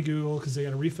building at Google because they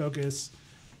got to refocus.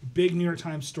 Big New York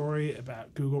Times story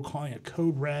about Google calling a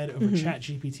code red over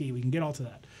ChatGPT. We can get all to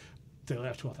that. They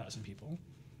left 12,000 people,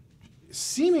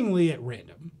 seemingly at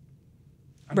random.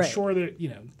 I'm sure that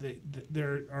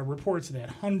there are reports that they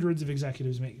had hundreds of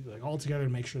executives all together to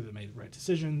make sure they made the right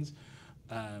decisions.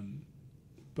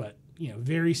 But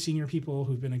very senior people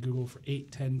who've been at Google for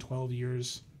 8, 10, 12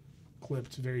 years,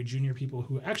 clipped. Very junior people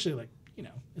who actually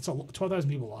it's 12,000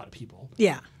 people, a lot of people.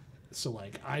 Yeah. So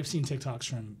I've seen TikToks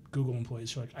from Google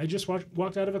employees who are like, I just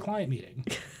walked out of a client meeting.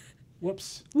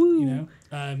 Whoops. Woo.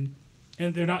 And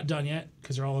they're not done yet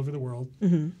because they're all over the world.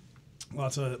 Mm-hmm.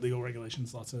 Lots of legal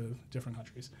regulations, lots of different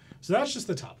countries. So that's just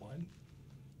the top line.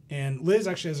 And Liz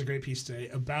actually has a great piece today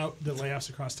about the layoffs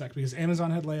across tech because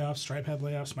Amazon had layoffs, Stripe had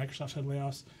layoffs, Microsoft had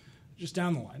layoffs, just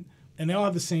down the line. And they all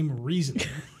have the same reasoning.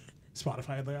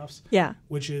 Spotify had layoffs. Yeah.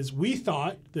 Which is we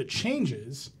thought that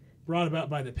changes brought about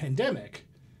by the pandemic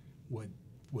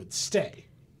would stay.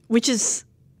 Which is,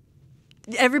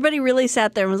 everybody really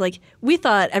sat there and was like, we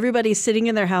thought everybody sitting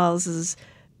in their houses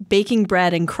baking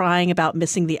bread and crying about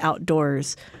missing the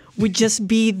outdoors would just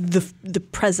be the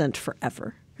present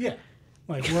forever. Yeah.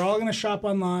 We're all going to shop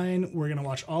online. We're going to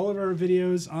watch all of our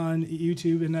videos on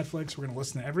YouTube and Netflix. We're going to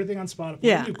listen to everything on Spotify.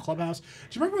 We're going to do Clubhouse. Do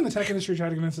you remember when the tech industry tried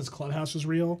to convince us Clubhouse was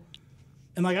real?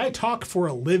 And I talk for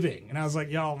a living. And I was like,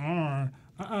 y'all,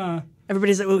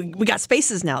 Everybody's like, we got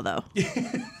spaces now, though.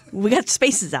 We got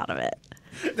spaces out of it.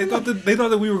 They thought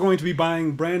that we were going to be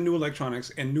buying brand new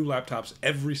electronics and new laptops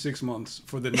every 6 months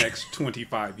for the next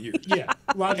 25 years. Yeah,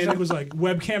 Logitech was like,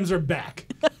 webcams are back.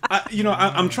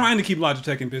 I'm trying to keep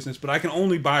Logitech in business, but I can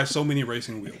only buy so many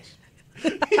racing wheels.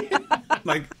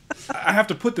 I have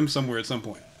to put them somewhere at some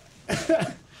point.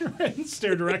 And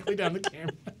stare directly down the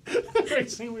camera.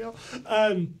 Racing wheel.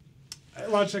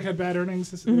 Logitech had bad earnings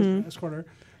this quarter.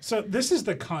 So this is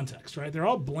the context, right? They're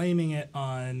all blaming it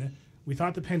on, we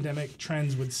thought the pandemic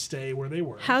trends would stay where they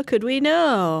were. How could we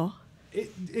know?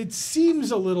 It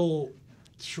seems a little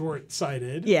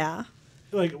short-sighted. Yeah.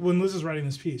 When Liz was writing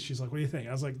this piece, she's like, what do you think?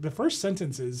 I was like, the first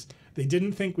sentence is, they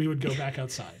didn't think we would go back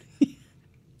outside.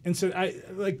 And so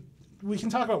we can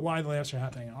talk about why the layoffs are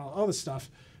happening and all this stuff.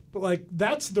 But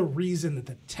that's the reason that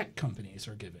the tech companies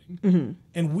are giving. Mm-hmm.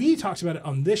 And we talked about it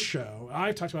on this show.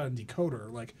 I talked about it in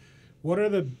Decoder. What are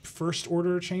the first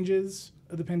order changes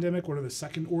of the pandemic? What are the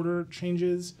second order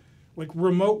changes?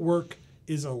 Remote work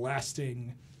is a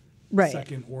lasting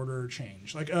second order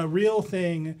change. A real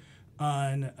thing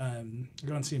on, I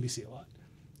go on CNBC a lot.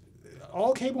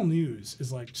 All cable news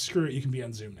is screw it, you can be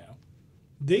on Zoom now.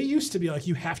 They used to be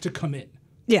you have to come in.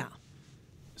 Yeah.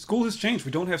 School has changed.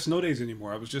 We don't have snow days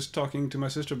anymore. I was just talking to my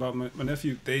sister about my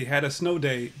nephew. They had a snow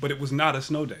day, but it was not a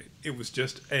snow day. It was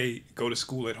just a go to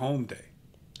school at home day.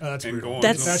 Oh, that's brutal.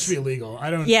 That should be illegal. I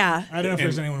don't know if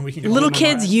there's anyone we can get. Little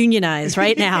kids unionize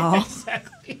right now.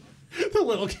 Exactly. The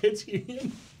little kids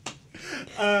union.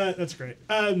 That's great.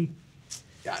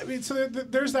 So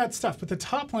there's that stuff. But the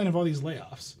top line of all these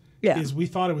layoffs is we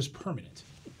thought it was permanent.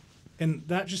 And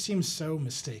that just seems so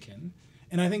mistaken.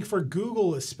 And I think for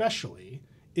Google especially,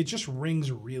 it just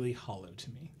rings really hollow to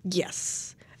me.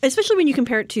 Yes. Especially when you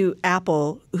compare it to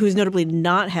Apple, who's notably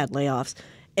not had layoffs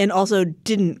and also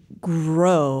didn't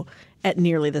grow at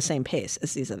nearly the same pace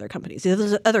as these other companies.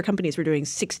 These other companies were doing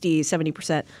 60,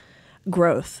 70%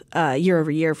 growth year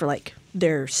over year for like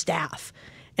their staff.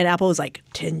 And Apple was like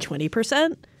 10,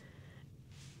 20%.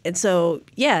 And so,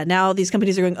 yeah, now these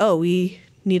companies are going, oh, we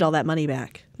need all that money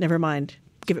back. Never mind.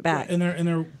 Give it back. And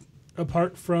they're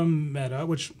apart from Meta,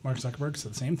 which Mark Zuckerberg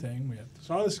said the same thing. We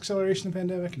saw this acceleration of the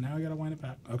pandemic, and now we got to wind it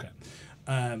back. Okay.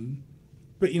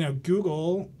 But,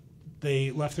 Google, they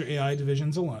left their AI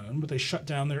divisions alone, but they shut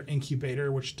down their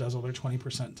incubator, which does all their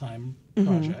 20% time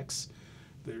projects.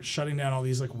 They're shutting down all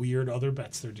these, like, weird other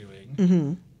bets they're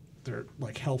doing. Their,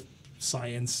 like, health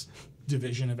science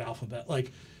division of Alphabet.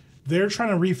 Like, they're trying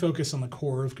to refocus on the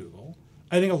core of Google.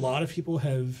 I think a lot of people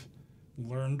have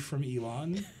learned from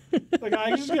Elon. Like,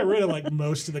 I just get rid of like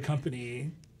most of the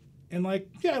company, and like,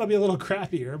 yeah, it'll be a little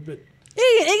crappier, but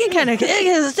it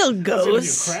can still goes.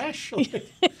 It's gonna crash,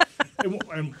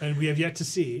 and we have yet to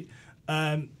see.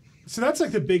 So that's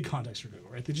like the big context for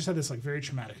Google, right? They just had this like very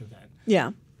traumatic event.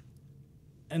 Yeah.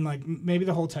 And like maybe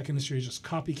the whole tech industry is just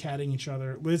copycatting each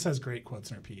other. Liz has great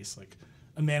quotes in her piece. Like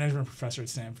a management professor at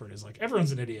Stanford is like,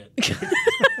 everyone's an idiot.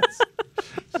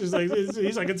 He's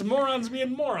like, it's morons being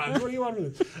morons. What do you want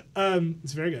with this?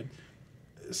 It's very good.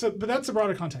 So, but that's the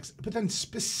broader context. But then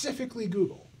specifically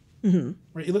Google,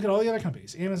 right? You look at all the other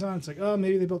companies. Amazon, it's like, oh,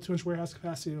 maybe they built too much warehouse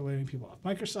capacity, they're laying people off.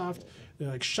 Microsoft, they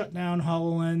like shut down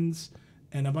HoloLens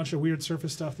and a bunch of weird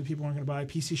Surface stuff that people aren't going to buy.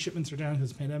 PC shipments are down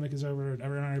because the pandemic is over and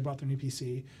everyone already bought their new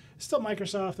PC. Still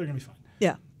Microsoft, they're going to be fine.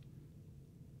 Yeah.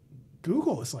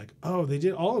 Google is like, oh, they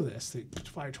did all of this. They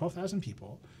fired 12,000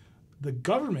 people. The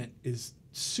government is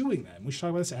suing them. We should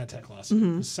talk about this ad tech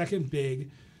lawsuit. The second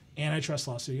big antitrust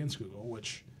lawsuit against Google,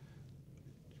 which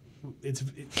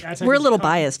we're a little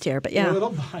biased here, but yeah. We're a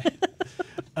little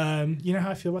biased. You know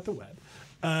how I feel about the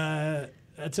web.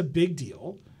 That's a big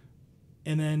deal.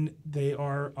 And then they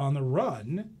are on the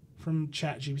run from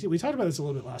ChatGPT. We talked about this a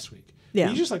little bit last week. Yeah.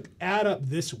 You just like add up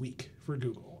this week for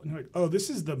Google, and you're like, oh, this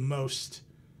is the most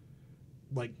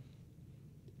like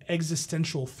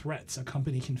existential threats a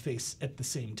company can face at the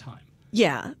same time.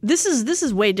 Yeah, this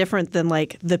is way different than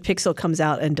like the Pixel comes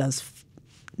out and does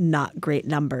not great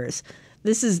numbers.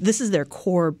 This is their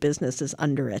core business is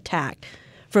under attack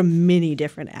from many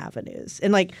different avenues.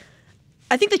 And like,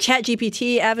 I think the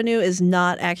ChatGPT avenue is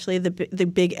not actually the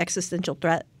big existential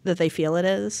threat that they feel it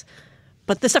is.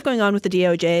 But the stuff going on with the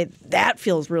DOJ, that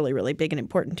feels really, really big and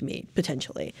important to me,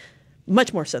 potentially.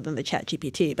 Much more so than the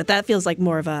ChatGPT. But that feels like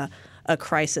more of a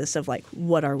crisis of like,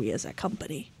 what are we as a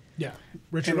company? Yeah.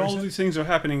 Richard, and all of these things are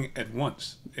happening at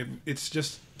once. It's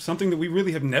just something that we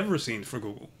really have never seen for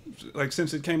Google, like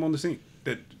since it came on the scene,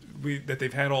 that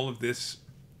they've had all of this,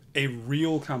 a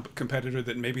real competitor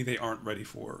that maybe they aren't ready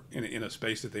for, in a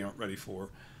space that they aren't ready for.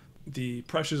 The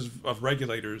pressures of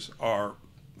regulators are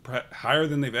higher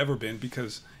than they've ever been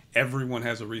because everyone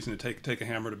has a reason to take a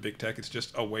hammer to big tech. It's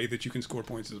just a way that you can score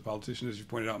points as a politician, as you've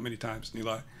pointed out many times,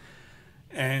 Nilay.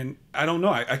 And I don't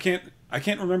know. I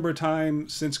can't remember a time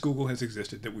since Google has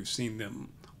existed that we've seen them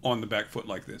on the back foot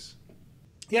like this.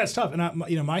 Yeah, it's tough.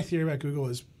 And my theory about Google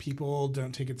is people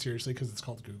don't take it seriously because it's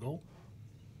called Google.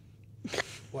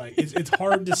 Like it's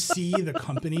hard to see the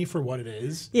company for what it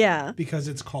is. Yeah. Because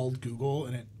it's called Google,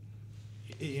 and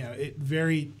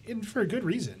and for a good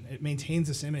reason. It maintains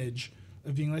this image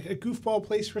of being like a goofball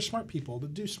place for smart people to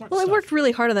do smart stuff. Well, I worked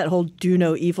really hard on that whole do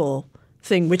no evil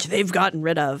thing, which they've gotten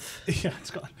rid of. Yeah, it's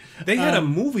gone. They had a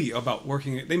movie about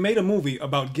working. They made a movie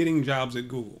about getting jobs at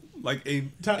Google, like it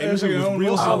was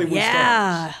real Hollywood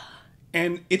stars.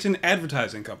 And it's an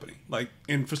advertising company.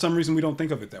 And for some reason we don't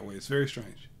think of it that way. It's very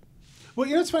strange. Well,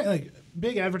 it's funny. Like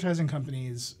big advertising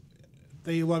companies,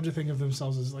 they love to think of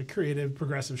themselves as like creative,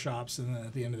 progressive shops, and then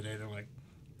at the end of the day, they're like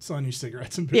selling you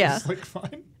cigarettes and beers. Yeah. Like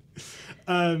fine.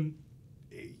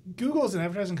 Google is an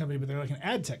advertising company, but they're like an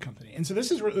ad tech company. And so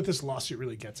this is what this lawsuit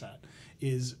really gets at,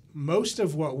 is most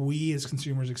of what we as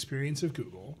consumers experience of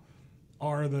Google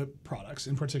are the products,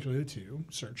 in particular the two,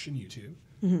 search and YouTube,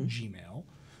 Gmail.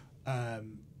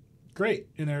 Great.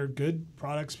 And they're good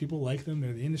products. People like them.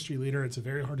 They're the industry leader. It's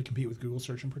very hard to compete with Google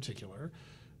search in particular.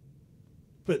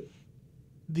 But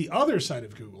the other side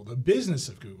of Google, the business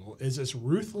of Google, is as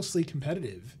ruthlessly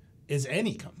competitive as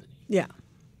any company. Yeah.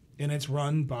 And it's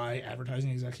run by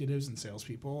advertising executives and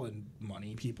salespeople and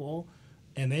money people,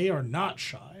 and they are not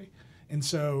shy. And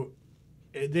so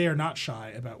they are not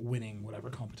shy about winning whatever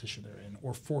competition they're in,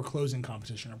 or foreclosing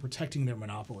competition, or protecting their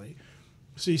monopoly.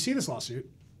 So you see this lawsuit.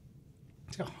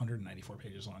 It's got 194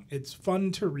 pages long. It's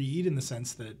fun to read in the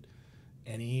sense that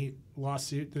any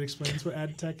lawsuit that explains what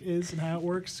ad tech is and how it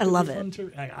works. I love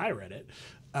it. I read it.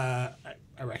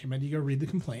 I recommend you go read the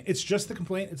complaint. It's just the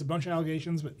complaint. It's a bunch of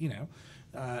allegations, but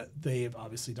they've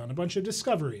obviously done a bunch of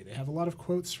discovery. They have a lot of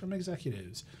quotes from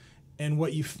executives. And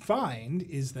what you find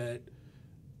is that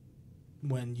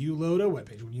when you load a web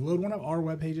page, when you load one of our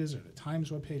web pages or the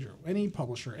Times web page or any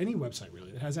publisher, any website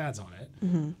really that has ads on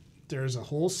it, there's a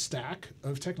whole stack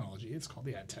of technology. It's called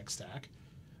the ad tech stack.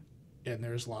 And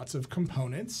there's lots of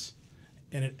components.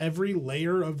 And at every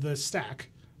layer of the stack,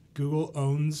 Google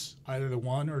owns either the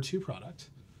one or two product.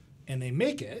 And they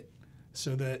make it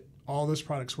so that all those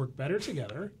products work better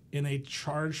together, and they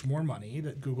charge more money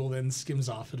that Google then skims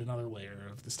off at another layer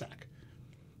of the stack.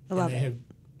 I love it. They have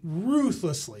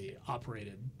ruthlessly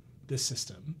operated this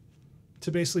system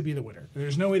to basically be the winner.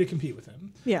 There's no way to compete with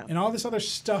them. Yeah. And all this other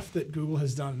stuff that Google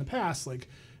has done in the past, like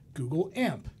Google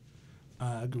AMP,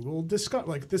 Google Discover,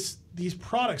 like these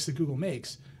products that Google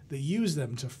makes, they use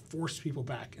them to force people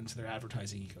back into their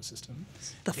advertising ecosystem.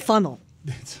 The funnel.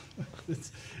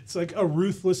 It's like a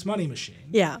ruthless money machine.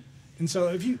 Yeah. And so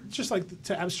if you just like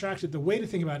to abstract it, the way to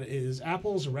think about it is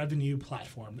Apple's revenue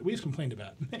platform that we've complained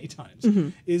about many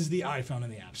times is the iPhone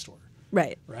and the App Store.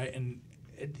 Right. Right. And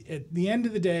at the end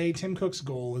of the day, Tim Cook's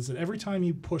goal is that every time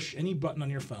you push any button on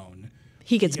your phone,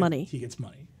 he gets money. He gets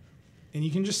money. And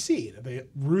you can just see that they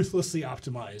ruthlessly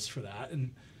optimize for that.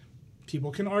 And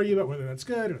people can argue about whether that's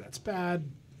good or that's bad.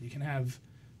 You can have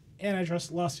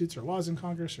antitrust lawsuits or laws in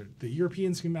Congress, or the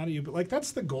Europeans can come out at you. But like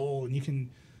that's the goal, and you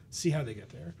can see how they get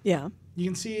there. Yeah. You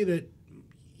can see that,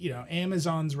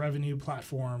 Amazon's revenue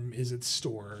platform is its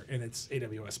store and its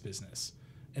AWS business.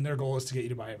 And their goal is to get you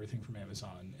to buy everything from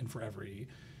Amazon and for every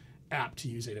app to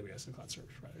use AWS as a cloud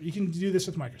service provider. You can do this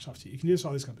with Microsoft too. You can do this with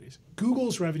all these companies.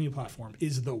 Google's revenue platform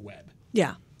is the web.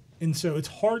 Yeah. And so it's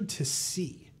hard to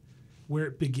see where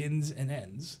it begins and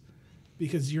ends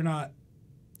because you're not.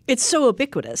 It's so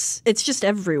ubiquitous. It's just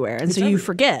everywhere. And so you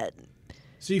forget.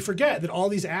 So you forget that all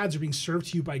these ads are being served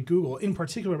to you by Google, in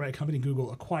particular by a company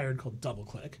Google acquired called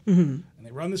DoubleClick. And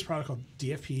they run this product called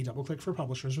DFP, DoubleClick for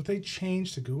Publishers, which they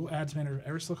changed to Google Ads Manager,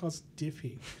 ever still calls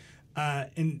DFP.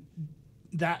 And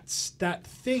that's that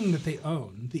thing that they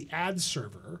own, the ad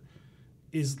server,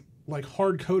 is like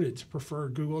hard-coded to prefer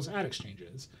Google's ad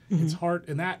exchanges. It's hard,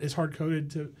 and that is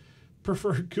hard-coded to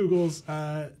prefer Google's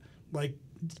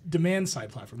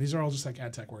demand-side platform. These are all just like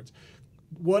ad tech words.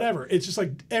 Whatever. It's just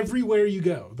like everywhere you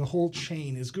go, the whole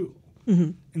chain is Google.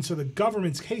 And so the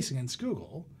government's case against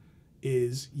Google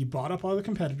is you bought up all the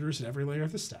competitors at every layer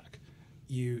of the stack.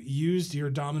 You used your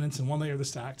dominance in one layer of the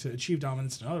stack to achieve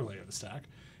dominance in another layer of the stack.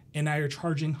 And now you're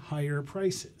charging higher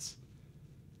prices.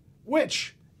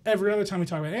 Which, every other time we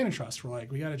talk about antitrust, we're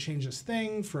like, we got to change this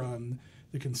thing from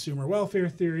the consumer welfare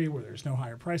theory where there's no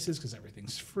higher prices because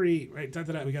everything's free, right?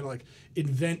 We got to like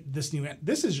invent this new.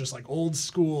 This is just like old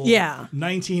school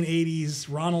 1980s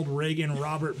Ronald Reagan,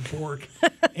 Robert Bork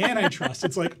antitrust.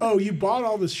 It's like, oh, you bought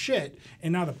all this shit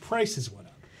and now the prices went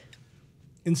up.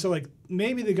 And so like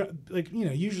maybe they got like,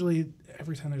 usually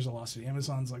every time there's a lawsuit,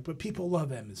 Amazon's like, but people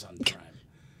love Amazon Prime.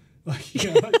 Like,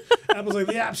 Apple's like,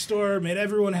 the App Store made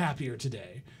everyone happier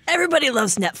today. Everybody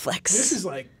loves Netflix. This is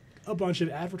like a bunch of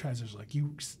advertisers like,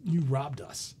 you robbed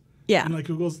us. Yeah. And like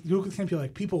Google can't be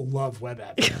like, people love web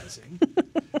advertising.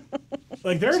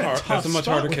 Like they're in a tough That's a much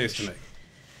harder spot case to make.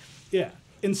 Yeah.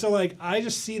 And so like I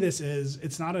just see this as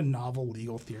it's not a novel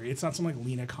legal theory. It's not some like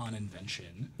Lena Khan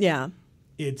invention. Yeah.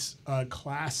 It's a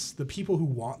class. The people who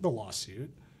want the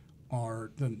lawsuit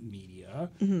are the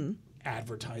media,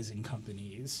 advertising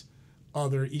companies,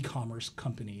 other e-commerce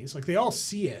companies. Like they all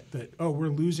see it that, oh, we're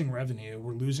losing revenue,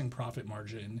 we're losing profit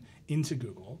margin into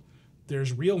Google.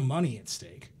 There's real money at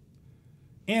stake.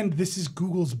 And this is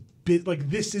Google's bit, like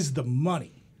this is the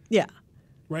money. Yeah.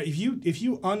 Right? If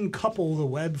you uncouple the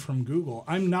web from Google,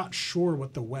 I'm not sure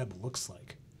what the web looks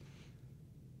like.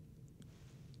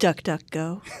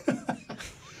 DuckDuckGo.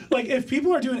 Like if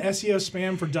people are doing SEO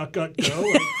spam for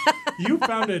DuckDuckGo, like, you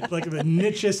found it like the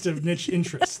nichest of niche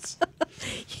interests.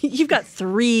 You've got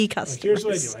 3 customers. Like, here's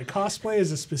what I do. I cosplay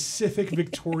as a specific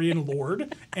Victorian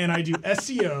lord, and I do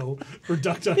SEO for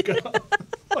DuckDuckGo.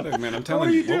 Look, man, I'm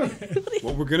telling you,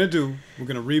 what we're going to do, we're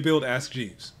going to rebuild Ask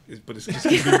Jeeves. But it's just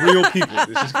going to be real people.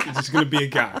 It's just going to be a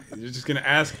guy. You're just going to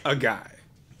ask a guy.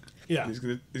 Yeah. He's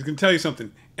going to tell you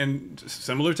something. And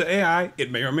similar to AI,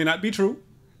 it may or may not be true,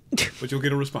 but you'll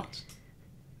get a response.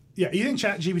 Yeah, you think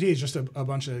ChatGPT is just a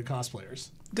bunch of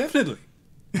cosplayers? Definitely.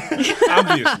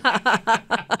 Obviously.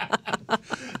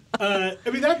 I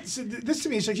mean, this to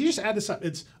me, it's like you just add this up.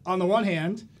 It's on the one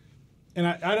hand, and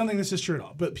I don't think this is true at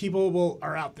all, but people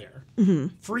are out there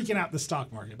freaking out the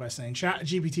stock market by saying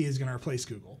ChatGPT is going to replace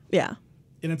Google. Yeah.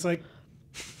 And it's like,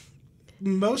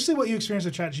 mostly what you experience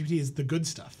with ChatGPT is the good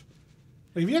stuff.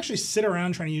 Like if you actually sit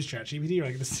around trying to use ChatGPT, you're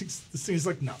like, this thing is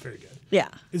like not very good. Yeah.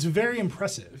 It's very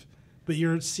impressive, but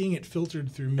you're seeing it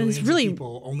filtered through millions of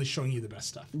people only showing you the best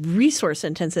stuff. Resource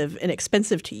intensive and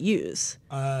expensive to use.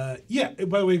 Yeah,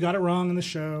 by the way, we got it wrong in the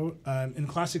show. In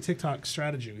classic TikTok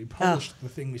strategy, we published the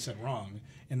thing we said wrong,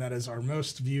 and that is our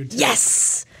most viewed TikTok.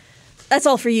 Yes! That's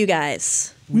all for you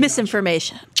guys.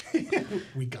 Misinformation.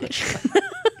 We got you.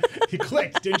 You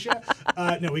clicked, didn't you?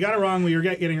 No, we got it wrong. We were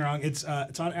getting it wrong. It's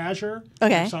on Azure.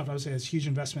 Okay. Microsoft obviously has huge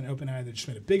investment in OpenAI. They just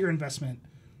made a bigger investment.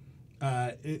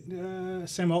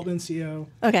 Sam Altman, CEO,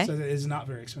 says it is not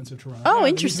very expensive to run. Oh,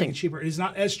 interesting. It cheaper. It is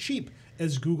not as cheap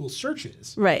as Google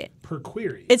searches per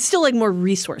query. It's still like more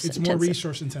resource intensive. It's more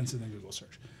resource intensive than Google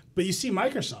search. But you see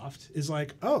Microsoft is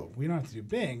like, oh, we don't have to do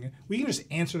Bing. We can just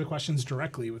answer the questions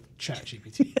directly with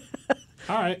ChatGPT.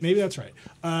 All right, maybe that's right.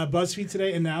 BuzzFeed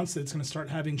today announced that it's going to start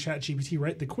having ChatGPT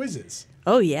write the quizzes.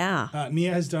 Oh, yeah.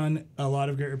 Mia has done a lot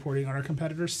of great reporting on our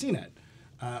competitor, CNET,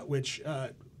 which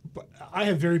I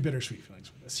have very bittersweet feelings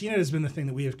with this. CNET has been the thing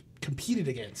that we have competed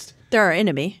against. They're our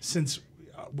enemy. Since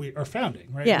our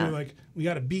founding, right? Yeah. We're like, we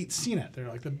got to beat CNET. They're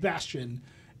like the bastion,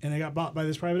 and they got bought by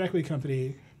this private equity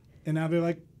company, and now they're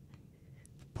like,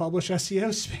 publish SEO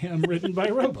spam written by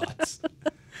robots.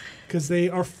 Because they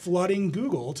are flooding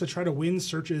Google to try to win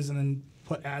searches and then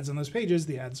put ads on those pages.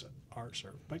 The ads are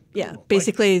served by Google. Yeah,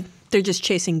 basically they're just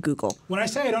chasing Google. When I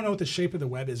say I don't know what the shape of the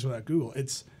web is without Google,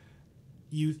 it's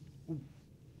you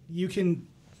can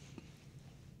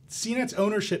CNET's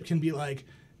ownership can be like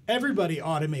everybody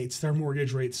automates their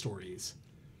mortgage rate stories.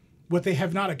 What they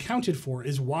have not accounted for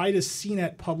is why does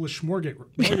CNET publish mortgage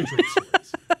rate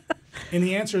stories? And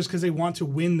the answer is because they want to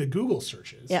win the Google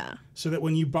searches. Yeah. So that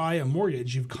when you buy a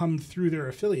mortgage, you've come through their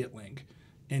affiliate link,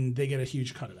 and they get a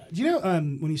huge cut of that. Do you know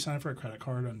when you sign up for a credit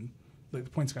card on, like the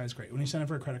Points Guy is great. When you sign up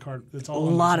for a credit card, it's all a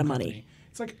lot of money.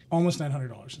 It's like almost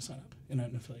 $900 to sign up in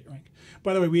an affiliate rank.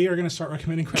 By the way, we are going to start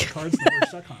recommending credit cards on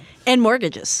Verge.com. And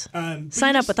mortgages.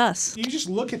 Sign up with us. You just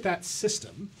look at that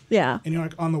system. Yeah. And you're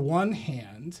like, on the one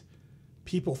hand,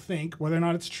 people think, whether or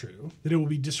not it's true, that it will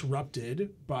be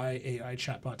disrupted by AI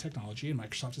chatbot technology, and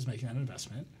Microsoft is making that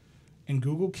investment. And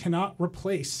Google cannot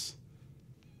replace,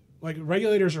 like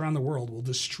regulators around the world will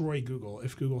destroy Google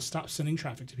if Google stops sending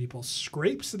traffic to people,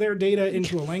 scrapes their data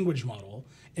into a language model,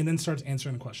 and then starts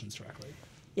answering the questions directly.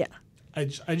 Yeah. I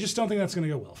just don't think that's going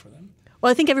to go well for them. Well,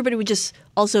 I think everybody would just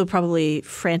also probably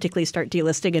frantically start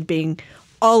delisting and being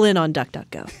all in on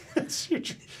DuckDuckGo.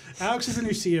 Alex is the new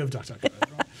CEO of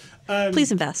DuckDuckGo.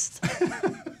 Please invest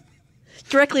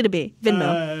directly to me,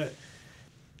 Venmo.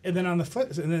 And then on the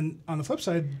flip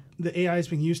side, the AI is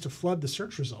being used to flood the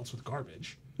search results with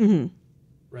garbage. Mm-hmm.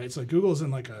 Right, so Google is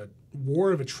in like a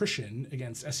war of attrition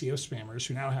against SEO spammers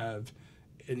who now have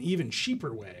an even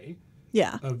cheaper way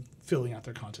of filling out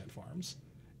their content farms.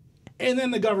 And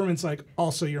then the government's like,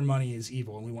 also your money is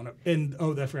evil, and we want to. And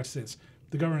I forgot to say this: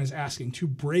 the government is asking to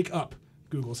break up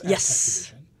Google's ad tech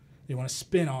division. They want to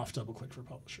spin off DoubleClick for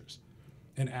publishers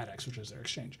and AdX, which is their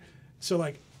exchange. So,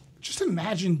 like, just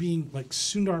imagine being like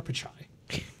Sundar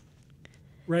Pichai,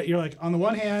 right? You're like, on the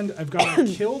one hand, I've got to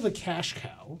kill the cash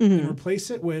cow and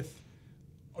replace it with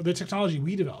the technology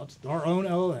we developed, our own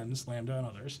LLMs, Lambda and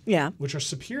others, which are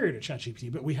superior to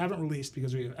ChatGPT, but we haven't released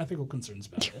because we have ethical concerns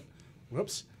about it.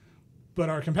 Whoops. But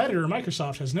our competitor,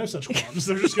 Microsoft, has no such qualms.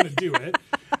 They're just going to do it.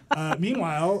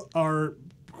 Meanwhile, our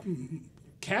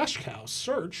cash cow,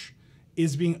 search,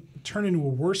 is being turned into a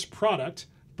worse product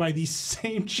by these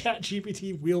same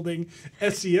ChatGPT wielding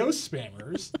SEO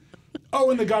spammers.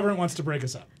 And the government wants to break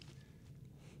us up.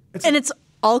 It's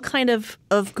all kind of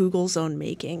Google's own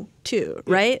making too,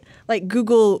 right? Like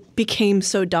Google became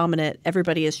so dominant,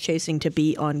 everybody is chasing to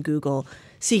be on Google,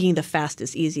 seeking the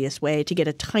fastest, easiest way to get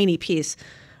a tiny piece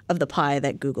of the pie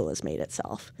that Google has made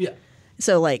itself. Yeah.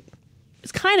 So like,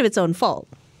 it's kind of its own fault.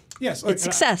 Yes. Its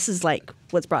success is like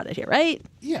what's brought it here, right?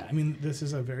 Yeah. I mean, this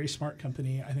is a very smart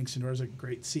company. I think Sundar is a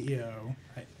great CEO.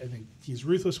 I think he's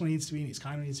ruthless when he needs to be, and he's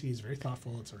kind when he needs to be. He's very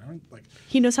thoughtful. It's like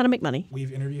he knows how to make money.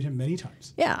 We've interviewed him many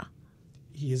times. Yeah.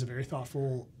 He is a very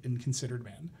thoughtful and considered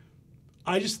man.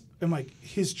 I just am like,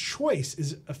 his choice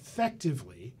is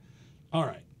effectively, all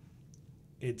right,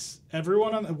 it's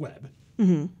everyone on the web.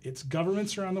 Mm-hmm. It's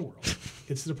governments around the world.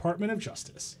 It's the Department of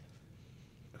Justice.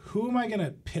 Who am I going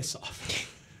to piss off?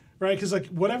 Right? Because like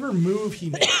whatever move he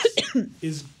makes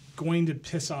is going to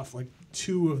piss off like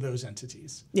two of those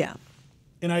entities. Yeah.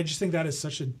 And I just think that is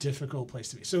such a difficult place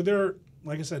to be. So there,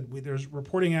 like I said, there's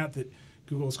reporting out that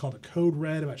Google has called a code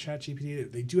red about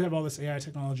ChatGPT. They do have all this AI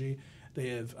technology. They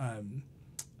have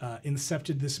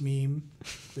incepted this meme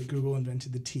that Google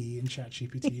invented the T in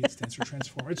ChatGPT. It stands for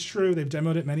transformer. It's true. They've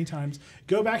demoed it many times.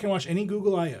 Go back and watch any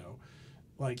Google I/O.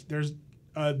 Like, there's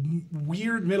a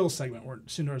weird middle segment where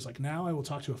Sundar's like, now I will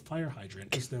talk to a fire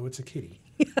hydrant as though it's a kitty.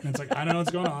 And it's like, I don't know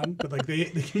what's going on, but like they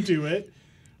can do it.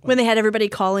 Like, when they had everybody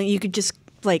calling, you could just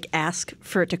like ask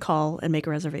for it to call and make a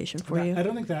reservation for you. I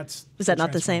don't think that's is that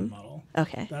not the same model.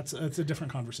 Okay, that's a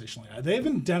different conversation. They've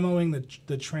been demoing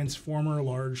the transformer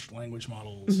large language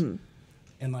models,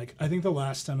 and like I think the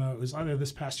last demo, it was either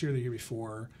this past year or the year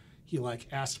before. He like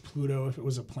asked Pluto if it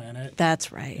was a planet.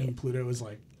 That's right. And Pluto was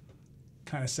like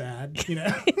kind of sad, you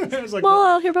know. It was like, well,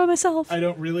 out here by myself. I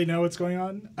don't really know what's going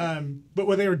on. But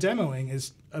what they were demoing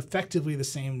is effectively the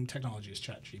same technology as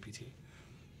ChatGPT.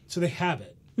 So they have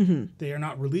it. They are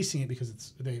not releasing it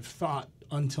because they've thought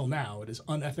until now it is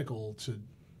unethical to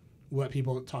let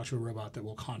people talk to a robot that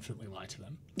will confidently lie to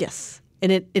them. Yes.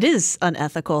 And it is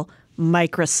unethical.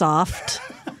 Microsoft.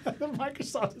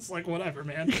 Microsoft is like, whatever,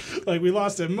 man. Like, we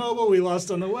lost it mobile, we lost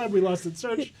on the web, we lost in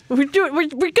search. We're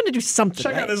going to do something.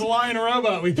 Check out this lying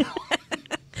robot we built.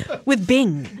 With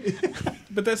Bing.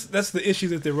 But that's the issue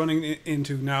that they're running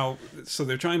into now. So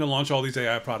they're trying to launch all these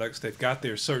AI products. They've got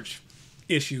their search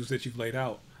issues that you've laid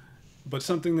out. But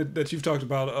something that you've talked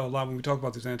about a lot when we talk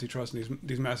about these antitrust and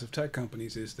these massive tech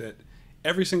companies is that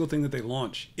every single thing that they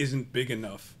launch isn't big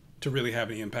enough to really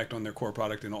have any impact on their core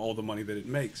product and all the money that it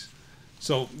makes.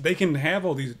 So they can have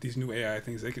all these new AI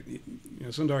things. They could, you know,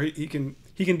 Sundar he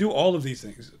can do all of these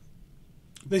things.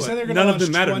 They said they're going to launch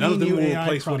 20 None of them new will AI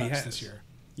replace what he products has this year.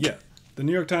 Yeah, the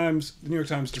New York Times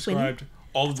described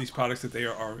all of these products that they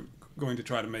are going to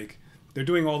try to make. They're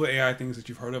doing all the AI things that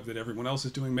you've heard of that everyone else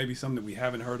is doing. Maybe some that we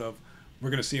haven't heard of. We're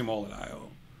going to see them all at I/O,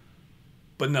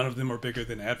 but none of them are bigger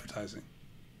than advertising.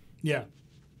 Yeah.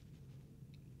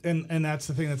 And that's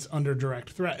the thing that's under direct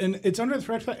threat. And it's under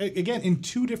threat, again,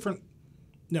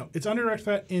 it's under direct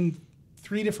threat in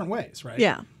 3 different ways, right?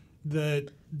 Yeah.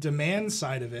 The demand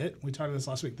side of it, we talked about this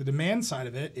last week, the demand side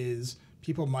of it is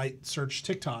people might search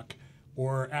TikTok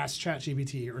or ask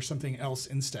ChatGPT or something else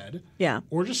instead. Yeah.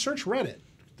 Or just search Reddit.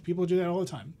 People do that all the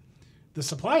time. The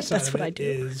supply side of it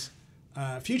is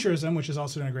Futurism, which has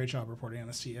also done a great job reporting on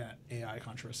the AI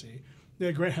controversy. They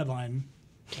had a great headline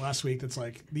last week that's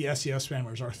like, the SEO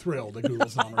spammers are thrilled at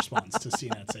Google's non-response to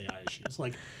CNET's AI issues.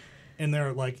 Like, and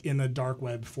they're like in the dark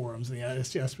web forums, and the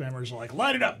SEO spammers are like,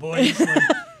 light it up, boys.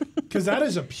 Because that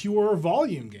is a pure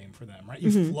volume game for them, right?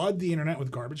 You flood the internet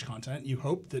with garbage content. You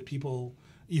hope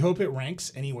it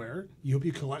ranks anywhere. You hope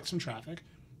you collect some traffic.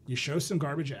 You show some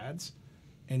garbage ads,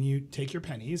 and you take your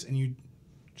pennies, and you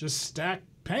just stack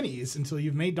pennies until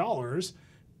you've made dollars.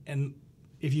 And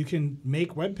if you can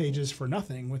make web pages for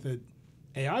nothing with an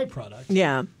AI product,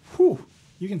 you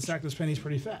can stack those pennies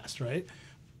pretty fast, right?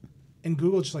 And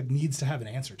Google just like needs to have an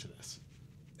answer to this.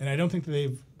 And I don't think that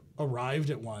they've arrived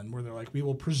at one where they're like, we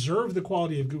will preserve the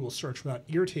quality of Google search without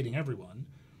irritating everyone,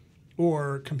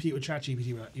 or compete with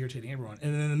ChatGPT without irritating everyone.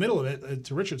 And then in the middle of it,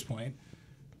 to Richard's point,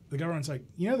 the government's like,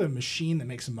 you know, the machine that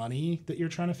makes money that you're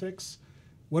trying to fix,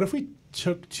 what if we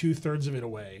took 2/3 of it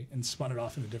away and spun it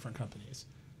off into different companies?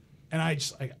 And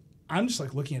I'm just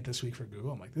looking at this week for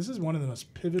Google. I'm like, this is one of the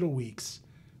most pivotal weeks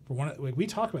for we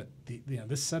talk about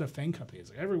this set of FANG companies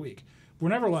like every week. We're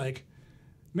never like,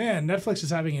 man, Netflix is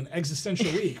having an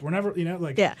existential week. We're never, we're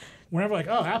never like,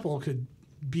 oh, Apple could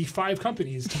be 5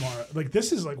 companies tomorrow. Like,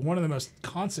 this is like one of the most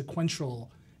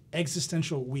consequential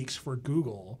existential weeks for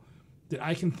Google that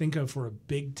I can think of for a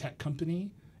big tech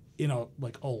company in a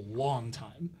long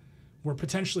time. Where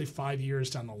potentially 5 years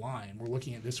down the line, we're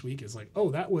looking at this week as like, oh,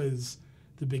 that was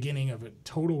the beginning of a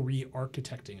total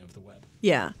re-architecting of the web.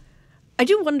 Yeah. I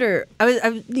do wonder,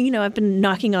 I've been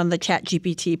knocking on the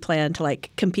ChatGPT plan to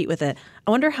like compete with it.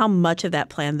 I wonder how much of that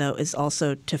plan, though, is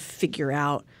also to figure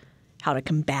out how to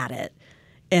combat it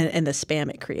and the spam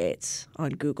it creates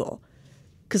on Google.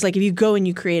 Because like if you go and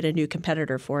you create a new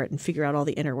competitor for it and figure out all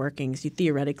the inner workings, you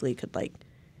theoretically could like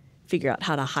figure out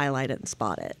how to highlight it and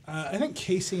spot it. I think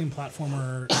Casey in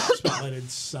Platformer spotlighted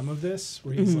some of this,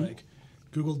 where he's like,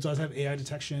 Google does have AI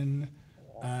detection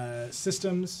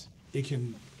systems.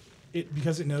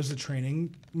 Because it knows the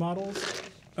training models.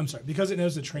 Because it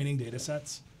knows the training data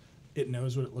sets, it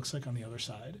knows what it looks like on the other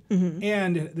side.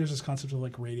 And there's this concept of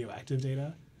like radioactive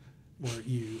data, where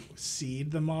you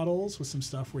seed the models with some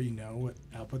stuff where you know what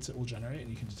outputs it will generate, and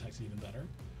you can detect it even better.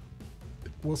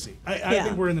 We'll see. I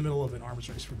think we're in the middle of an arms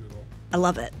race for Google. I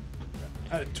love it.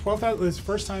 12,000. It's the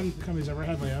first time the company's ever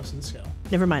had layoffs of this scale.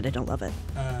 Never mind, I don't love it.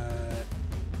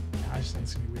 I just think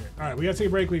it's going to be weird. All right, we got to take a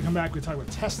break. We come back. We talk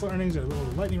about Tesla earnings. A little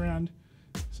lightning round.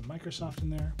 Some Microsoft in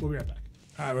there. We'll be right back.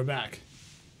 All right, we're back.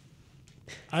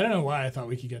 I don't know why I thought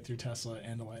we could get through Tesla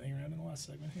and the lightning round in the last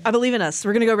segment here. I believe in us.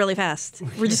 We're going to go really fast.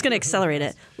 We're just going to accelerate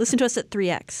it. Listen to us at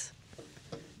 3x.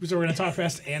 So we're going to talk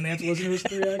fast and they have to listen to us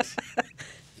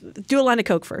 3x? Do a line of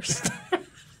Coke first.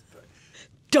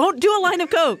 Don't do a line of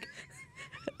Coke.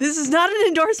 This is not an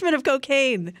endorsement of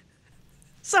cocaine.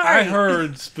 Sorry. I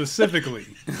heard specifically,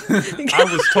 I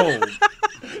was told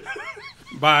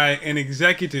by an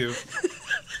executive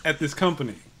at this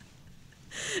company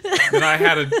that I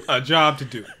had a job to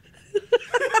do.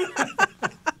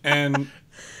 And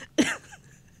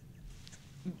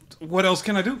what else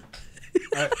can I do?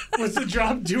 Was the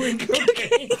job doing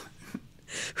cocaine?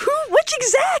 Which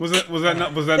exec? Was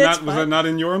that not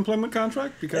in your employment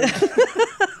contract? Because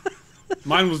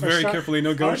mine was very carefully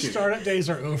negotiated. Our startup days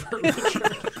are over.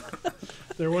 Richard.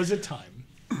 There was a time.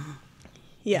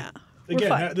 Yeah.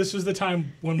 Again, this was the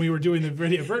time when we were doing the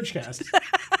video Vergecast.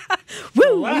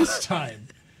 Woo! Last time.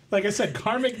 Like I said,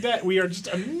 karmic debt, we are just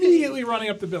immediately running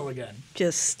up the bill again.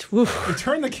 Just, woo. We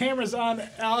turn the cameras on.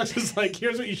 Alex is like,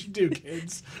 here's what you should do,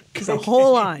 kids. It's a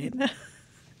whole line.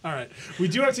 All right. We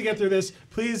do have to get through this.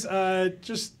 Please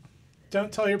just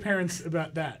don't tell your parents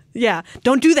about that. Yeah.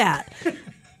 Don't do that.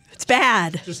 It's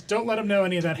bad. Just don't let them know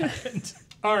any of that happened.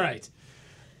 All right.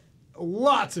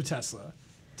 Lots of Tesla.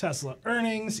 Tesla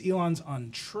earnings. Elon's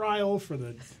on trial for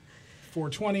the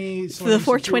 420. For the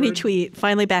 420 tweet.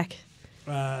 Finally back.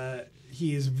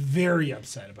 He is very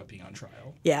upset about being on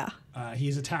trial. Yeah.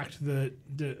 He's attacked the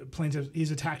plaintiff. He's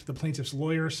attacked the plaintiff's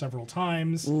lawyer several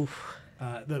times. Oof.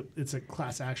 It's a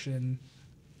class action.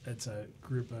 It's a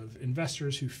group of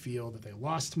investors who feel that they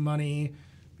lost money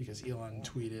because Elon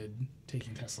tweeted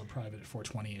taking Tesla private at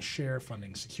 420 a share,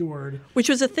 funding secured. Which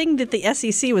was a thing that the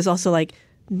SEC was also like,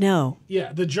 no.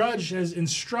 Yeah, the judge has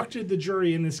instructed the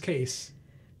jury in this case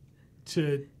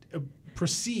to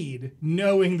proceed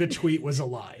knowing the tweet was a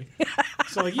lie.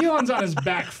 So like Elon's on his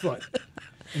back foot.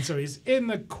 And so he's in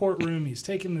the courtroom, he's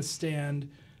taking the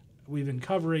stand. We've been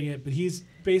covering it, but he's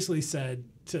basically said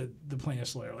to the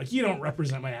plaintiff's lawyer, like, you don't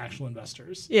represent my actual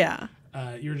investors. Yeah.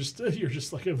 You're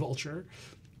just like a vulture,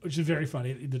 which is very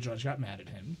funny. The judge got mad at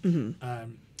him.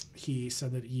 Mm-hmm. He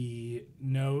said that he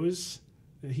knows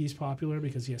that he's popular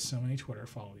because he has so many Twitter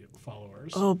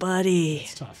followers. Oh, buddy.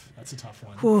 That's tough. That's a tough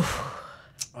one. Whew.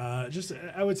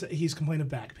 I would say he's complained of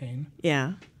back pain.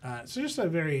 Yeah. So just a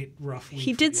very rough week.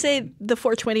 He did say the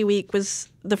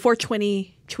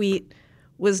 420 tweet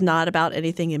was not about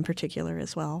anything in particular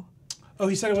as well. Oh,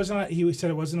 he said it wasn't. He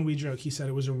said it wasn't a wee joke. He said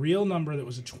it was a real number that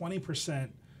was a 20%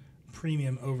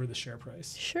 premium over the share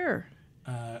price. Sure.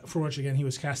 For which, again, he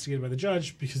was castigated by the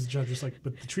judge because the judge was like,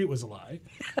 but the tweet was a lie.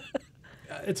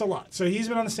 It's a lot. So he's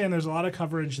been on the stand. There's a lot of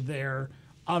coverage there.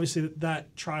 Obviously,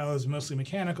 that trial is mostly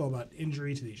mechanical about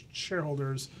injury to these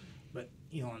shareholders, but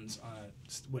Elon's on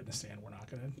a witness stand. We're not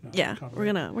going to cover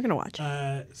we're gonna watch.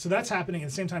 So that's happening. At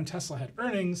the same time, Tesla had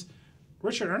earnings.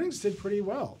 Richard, earnings did pretty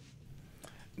well.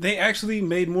 They actually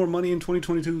made more money in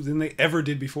 2022 than they ever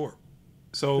did before.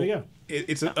 So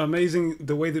it's amazing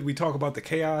the way that we talk about the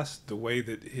chaos, the way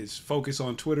that his focus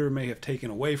on Twitter may have taken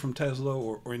away from Tesla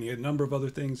or any number of other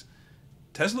things.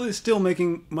 Tesla is still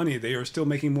making money. They are still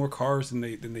making more cars than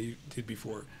they did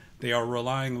before. They are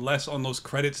relying less on those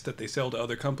credits that they sell to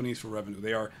other companies for revenue.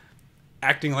 They are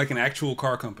acting like an actual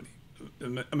car company.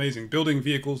 Amazing. Building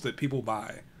vehicles that people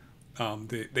buy.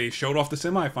 They showed off the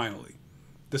Semi finally.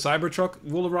 The Cybertruck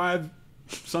will arrive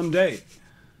someday.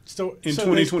 In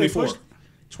 2024.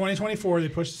 2024, they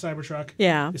pushed the Cybertruck.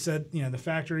 Yeah. They said, the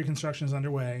factory construction is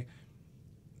underway.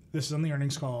 This is on the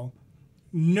earnings call.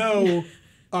 No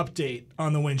update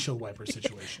on the windshield wiper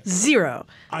situation. Zero.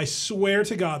 I swear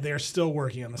to God, they are still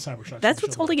working on the Cybertruck. That's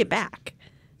what's holding it back.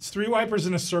 It's 3 wipers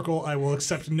in a circle. I will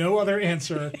accept no other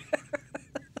answer.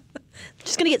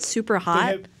 Just going to get super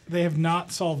hot. They have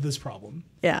not solved this problem.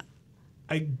 Yeah.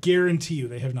 I guarantee you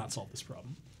they have not solved this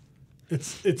problem.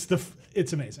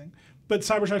 It's amazing. But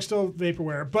Cybertruck's still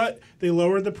vaporware. But they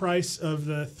lowered the price of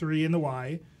the 3 and the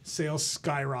Y. Sales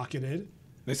skyrocketed.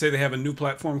 They say they have a new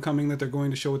platform coming that they're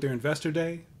going to show at their investor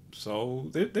day. So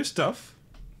there's stuff.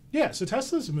 Yeah, so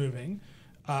Tesla's moving.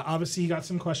 Obviously, he got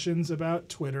some questions about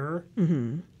Twitter.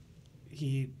 Mm-hmm.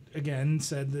 He, again,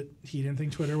 said that he didn't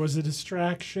think Twitter was a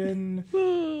distraction,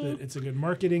 that it's a good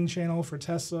marketing channel for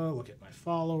Tesla. Look at my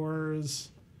followers.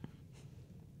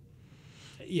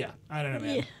 Yeah, I don't know,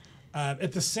 man. Yeah.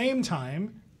 At the same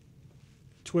time,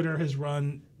 Twitter has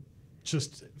run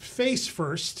just face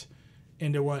first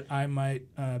into what I might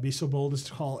be so bold as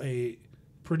to call a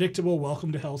predictable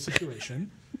welcome to hell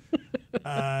situation,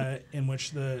 in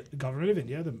which the government of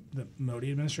India, the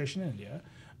Modi administration in India,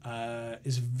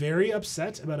 is very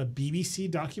upset about a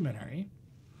BBC documentary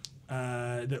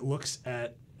that looks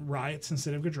at riots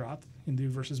instead of Gujarat, Hindu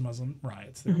versus Muslim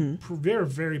riots. They're very,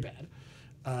 very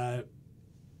bad.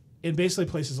 It basically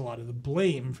places a lot of the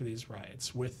blame for these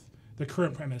riots with the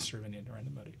current Prime Minister of India,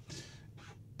 Narendra Modi.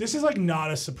 This is like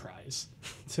not a surprise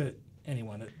to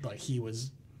anyone that like he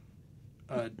was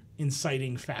an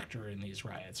inciting factor in these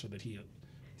riots, or that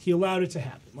he allowed it to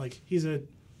happen. Like, he's a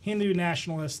Hindu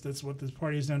nationalist. That's what this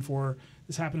party is known for.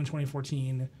 This happened in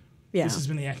 2014. Yeah. This has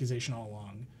been the accusation all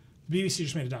along. The BBC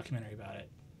just made a documentary about it.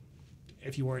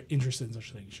 If you were interested in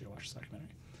such a thing, you should watch this documentary.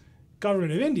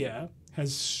 Government of India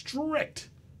has strict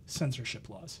censorship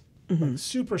laws, like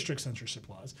super strict censorship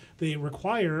laws. They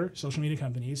require social media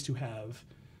companies to have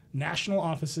national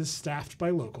offices staffed by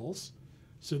locals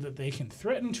so that they can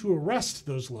threaten to arrest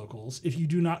those locals if you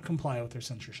do not comply with their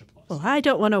censorship laws. Well, I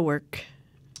don't want to work.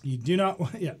 You do not.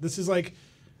 Yeah, this is like.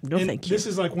 No, thank you. This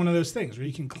is like one of those things where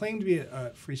you can claim to be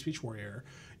a free speech warrior.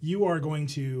 You are going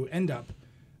to end up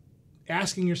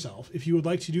asking yourself if you would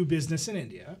like to do business in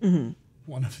India,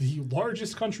 one of the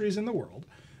largest countries in the world.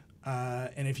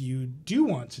 And if you do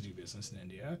want to do business in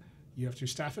India, you have to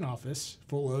staff an office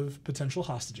full of potential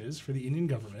hostages for the Indian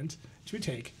government to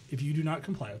take if you do not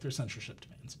comply with their censorship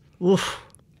demands. Oof.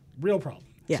 Real problem.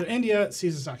 Yeah. So India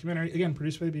sees this documentary, again,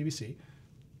 produced by the BBC.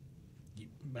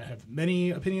 I have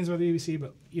many opinions about the BBC,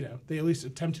 but they at least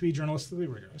attempt to be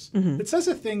journalistically rigorous. It says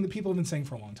a thing that people have been saying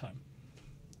for a long time.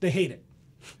 They hate it.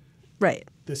 Right.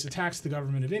 This attacks the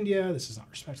government of India. This is not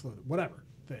respectful of it. Whatever.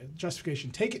 The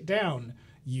justification. Take it down,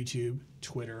 YouTube,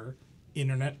 Twitter,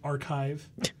 Internet Archive.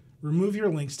 Remove your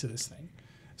links to this thing.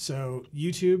 So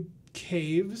YouTube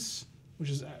caves, which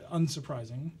is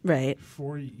unsurprising. Right.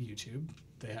 For YouTube.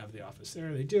 They have the office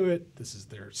there. They do it. This is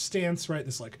their stance, right?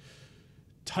 This like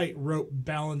tightrope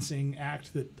balancing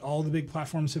act that all the big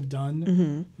platforms have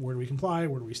done. Where do we comply?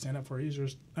 Where do we stand up for our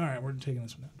users? All right, we're taking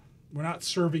this one down. We're not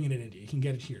serving it in India. You can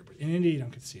get it here, but in India, you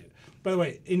don't get to see it. By the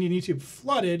way, Indian YouTube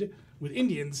flooded with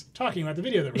Indians talking about the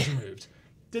video that was removed.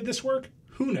 Did this work?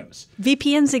 Who knows?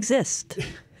 VPNs exist.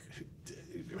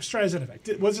 Let's try as an effect.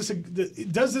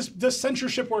 Does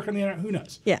censorship work on the internet? Who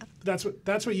knows? Yeah. That's what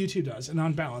YouTube does. And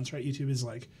on balance, right? YouTube is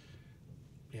like,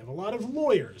 you have a lot of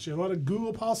lawyers, you have a lot of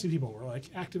Google policy people who are like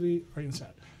actively arguing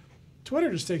that.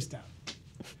 Twitter just takes it down.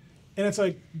 And it's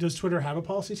like, does Twitter have a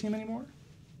policy team anymore?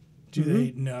 Do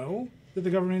they know that the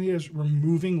government of India is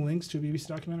removing links to a BBC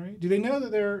documentary? Do they know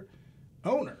that their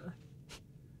owner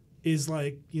is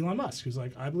like Elon Musk, who's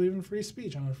like, I believe in free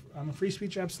speech. I'm a free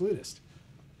speech absolutist.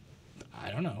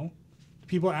 I don't know.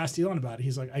 People asked Elon about it.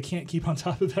 He's like, I can't keep on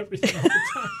top of everything all the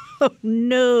time. Oh,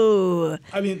 no.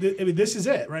 I mean, this is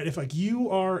it, right? If like you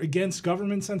are against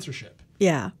government censorship,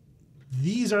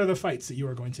 these are the fights that you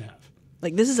are going to have.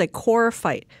 Like, this is a core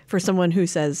fight for someone who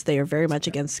says they are very much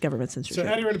against government censorship.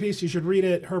 So Addie wrote a piece. You should read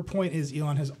it. Her point is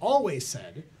Elon has always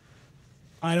said,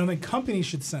 I don't think companies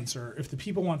should censor. If the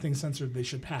people want things censored, they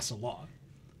should pass a law.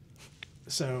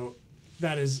 So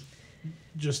that is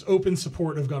just open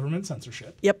support of government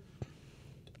censorship. Yep.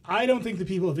 I don't think the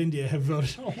people of India have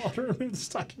voted on law to remove this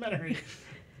documentary.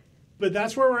 But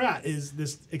that's where we're at, is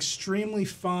this extremely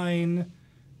fine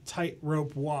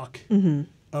tightrope walk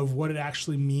of what it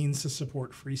actually means to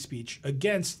support free speech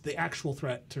against the actual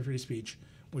threat to free speech,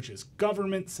 which is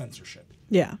government censorship.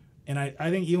 Yeah. And I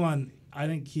think Elon,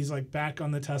 he's like back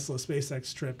on the Tesla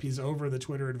SpaceX trip. He's over the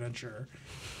Twitter adventure,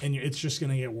 and it's just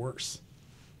going to get worse.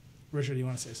 Richard, do you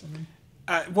want to say something?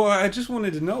 Well, I just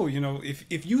wanted to know,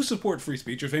 if you support free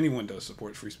speech, or if anyone does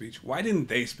support free speech, why didn't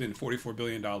they spend $44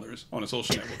 billion on a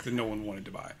social network that no one wanted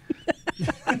to buy?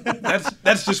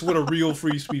 That's just what a real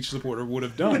free speech supporter would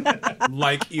have done.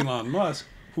 Like Elon Musk,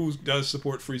 who does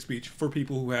support free speech for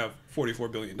people who have $44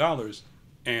 billion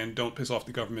and don't piss off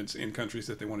the governments in countries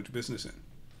that they want to do business in.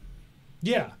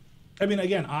 Yeah. I mean,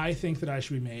 again, I think that I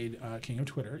should be made king of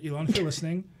Twitter. Elon, if you're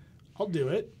listening, I'll do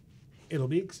it. It'll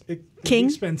be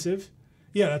expensive.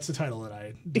 Yeah, that's the title that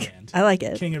I demand. I like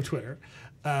it. King of Twitter.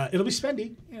 It'll be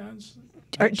spendy.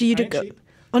 Do you go?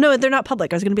 Oh no, they're not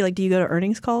public. I was going to be like, do you go to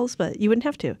earnings calls? But you wouldn't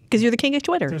have to because you're the king of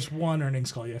Twitter. There's one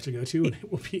earnings call you have to go to, and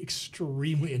it will be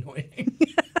extremely annoying.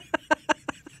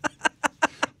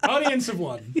 Audience of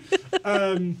one.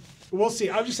 We'll see.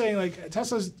 I'm just saying, like,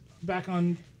 Tesla's back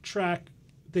on track.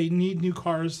 They need new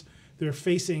cars. They're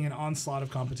facing an onslaught of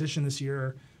competition this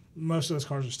year. Most of those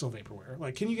cars are still vaporware.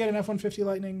 Like, can you get an F-150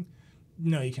 Lightning?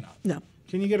 No, you cannot. No.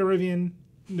 Can you get a Rivian?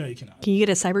 No, you cannot. Can you get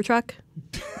a Cybertruck?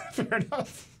 Fair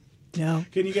enough. No.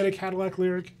 Can you get a Cadillac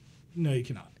Lyric? No, you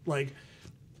cannot. Like,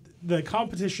 the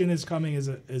competition is coming as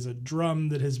a drum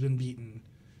that has been beaten,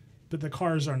 but the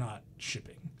cars are not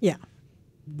shipping. Yeah.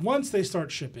 Once they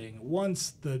start shipping,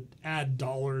 once the ad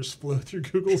dollars flow through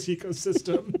Google's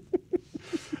ecosystem,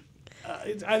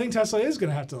 I think Tesla is going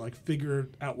to have to like figure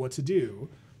out what to do.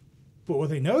 But what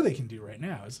they know they can do right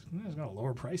now is it's going to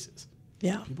lower prices.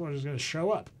 Yeah. People are just going to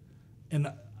show up.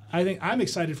 And I think I'm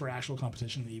excited for actual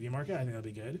competition in the EV market. I think that'll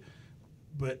be good.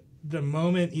 But the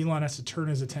moment Elon has to turn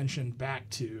his attention back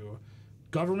to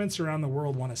governments around the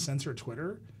world want to censor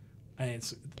Twitter, and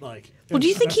it's like, well, do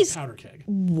you think he's powder keg?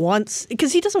 Wants,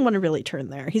 because he doesn't want to really turn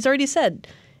there. He's already said,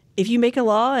 if you make a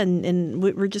law and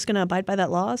we're just going to abide by that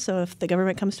law, so if the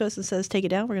government comes to us and says take it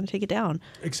down, we're going to take it down.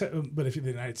 But if the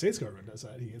United States government does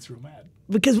that, he gets real mad.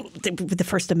 Because with the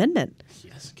First Amendment. He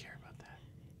doesn't care about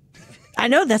that. I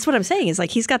know, that's what I'm saying. Is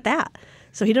like he's got that.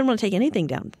 So he doesn't want to take anything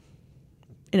down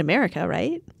in America,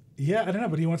 right? Yeah, I don't know,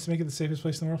 but he wants to make it the safest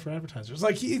place in the world for advertisers.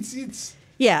 Like, it's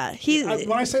yeah,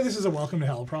 when I say this is a welcome to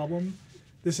hell problem,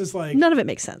 this is like... None of it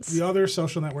makes sense. The other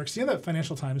social networks. You know that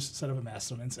Financial Times set up a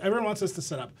Mastodon instance? Everyone wants us to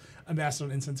set up a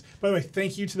Mastodon instance. By the way,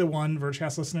 thank you to the one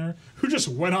Vergecast listener who just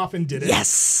went off and did it.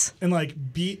 Yes! And like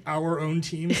beat our own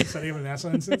team to setting up a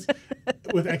Mastodon instance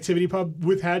with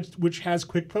ActivityPub, which has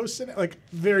quick posts in it. Like,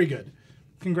 very good.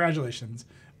 Congratulations.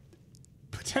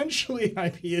 Potentially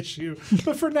IP issue.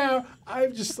 But for now,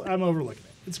 I'm overlooking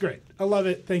it. It's great. I love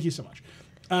it. Thank you so much.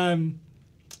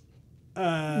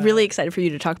 Really excited for you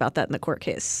to talk about that in the court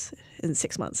case in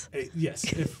 6 months. Yes,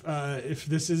 if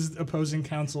this is opposing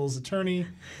counsel's attorney,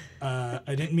 I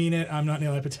didn't mean it. I'm not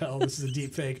Nilay Patel. This is a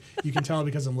deep fake. You can tell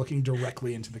because I'm looking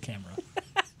directly into the camera.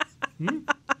 I'm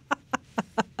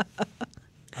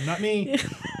not me.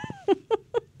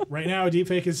 Right now, a deep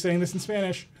fake is saying this in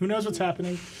Spanish. Who knows what's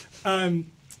happening?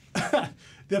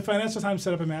 The Financial Times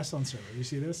set up a Mastodon server. You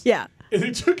see this? Yeah. And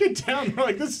they took it down. They're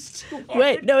like, this is too hard.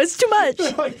 Wait, no, it's too much.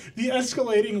 They're like, the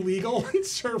escalating legal and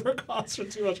server costs are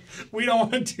too much. We don't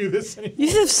want to do this anymore.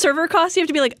 You have server costs. You have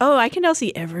to be like, oh, I can now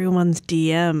see everyone's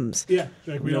DMs. Yeah,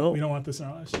 like we don't want this in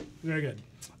our lives. Very good.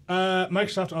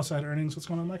 Microsoft also had earnings. What's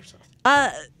going on with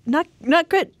Microsoft? Not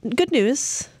good. Good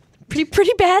news.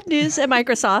 Pretty bad news at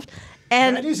Microsoft.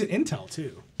 And bad news at Intel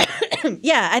too.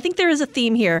 Yeah, I think there is a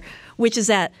theme here, which is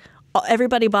that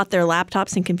everybody bought their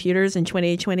laptops and computers in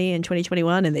 2020 and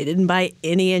 2021, and they didn't buy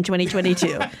any in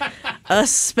 2022,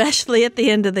 especially at the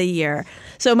end of the year.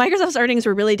 So Microsoft's earnings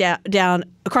were really down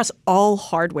across all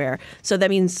hardware. So that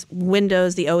means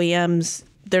Windows, the OEMs,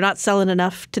 they're not selling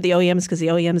enough to the OEMs because the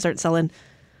OEMs aren't selling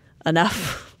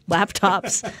enough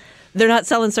laptops. They're not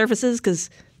selling Surfaces because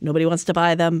nobody wants to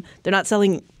buy them. They're not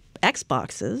selling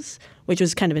Xboxes, which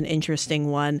was kind of an interesting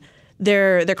one.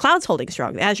 Their cloud's holding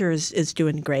strong. Azure is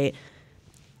doing great.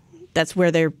 That's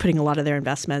where they're putting a lot of their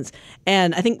investments.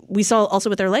 And I think we saw also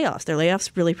with their layoffs. Their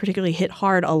layoffs really particularly hit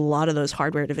hard a lot of those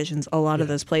hardware divisions, a lot of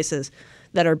those places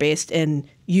that are based in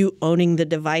you owning the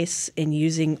device and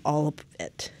using all of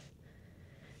it.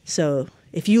 So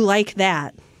if you like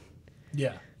that...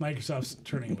 Yeah, Microsoft's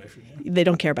turning away from you. They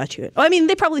don't care about you. I mean,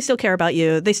 they probably still care about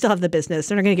you. They still have the business.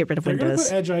 They're not going to get rid of They're Windows.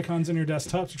 They're going to put edge icons on your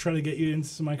desktop to try to get you into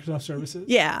some Microsoft services.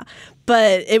 Yeah,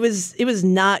 but it was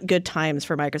not good times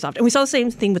for Microsoft. And we saw the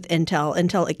same thing with Intel.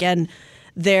 Intel, again,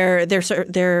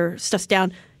 their stuff's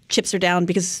down. Chips are down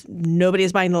because nobody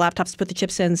is buying the laptops to put the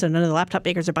chips in, so none of the laptop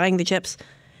makers are buying the chips.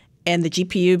 And the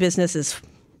GPU business is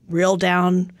real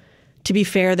down. To be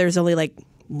fair, there's only like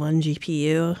one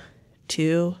GPU,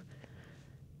 two.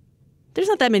 There's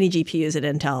not that many GPUs at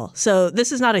Intel. So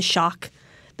this is not a shock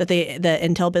that the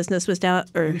Intel business was down.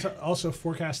 Or Intel also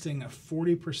forecasting a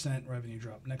 40% revenue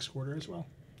drop next quarter as well,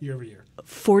 year over year.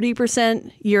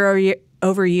 40%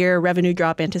 year-over-year revenue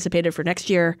drop anticipated for next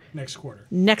year. Next quarter.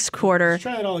 Next quarter. Let's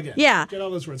try it all again. Yeah. Get all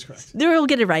those words correct. We'll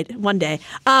get it right one day.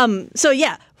 So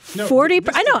yeah, No, 40.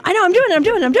 I know. I'm doing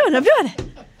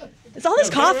it. It's all this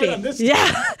coffee.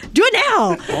 Yeah. Do it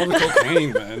now. All the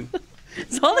cocaine, man.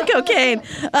 It's all the cocaine.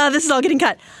 This is all getting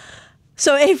cut.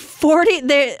 So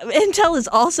Intel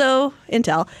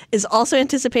is also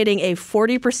anticipating a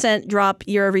 40% drop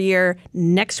year over year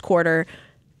next quarter.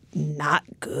 Not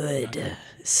good.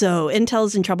 So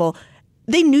Intel's in trouble.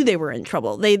 They knew they were in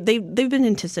trouble. They've been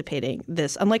anticipating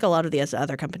this. Unlike a lot of the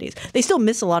other companies, they still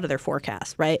miss a lot of their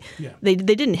forecasts. Right? Yeah. They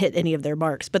didn't hit any of their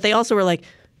marks, but they also were like,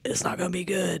 it's not going to be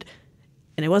good.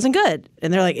 And it wasn't good.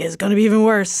 And they're like, it's going to be even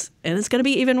worse. And it's going to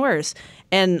be even worse.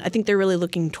 And I think they're really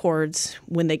looking towards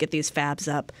when they get these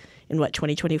fabs up in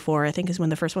 2024, I think is when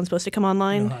the first one's supposed to come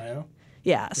online. In Ohio.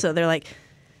 Yeah. So they're like,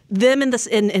 them and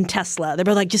in Tesla,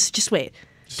 they're like, just wait.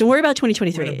 Don't worry about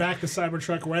 2023. We're going to back the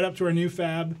Cybertruck right up to our new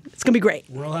fab. It's going to be great.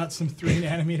 Roll out some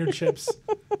 3-nanometer chips.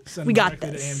 Send We them got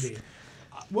directly this. to AMD.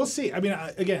 We'll see. I mean,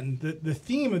 again, the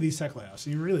theme of these tech layoffs,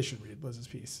 you really should read Liz's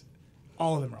piece.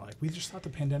 All of them are like, we just thought the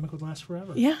pandemic would last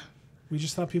forever. We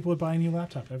just thought people would buy a new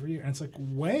laptop every year. And it's like,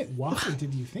 why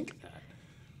did you think of that?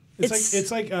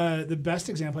 It's like the best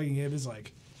example I can give is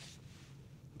like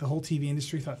the whole TV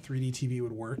industry thought 3D TV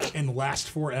would work and last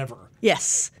forever.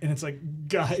 Yes. And it's like,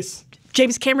 guys.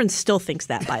 James Cameron still thinks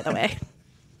that, by the way.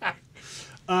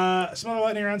 Some other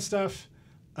lightning round stuff.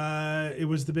 It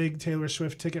was the big Taylor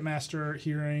Swift Ticketmaster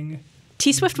hearing.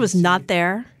 T Swift was not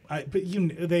there.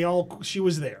 She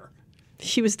was there.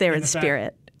 She was there in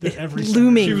spirit.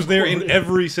 Looming. She was there in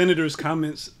every senator's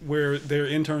comments where their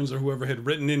interns or whoever had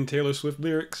written in Taylor Swift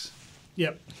lyrics.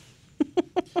 Yep.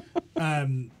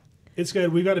 It's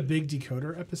good. We got a big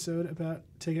decoder episode about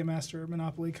Ticketmaster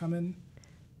Monopoly coming.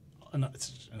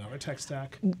 It's another tech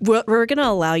stack. We're going to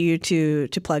allow you to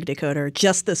plug decoder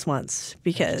just this once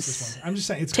because I'm just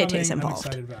saying it's Tay-Tay's coming. involved.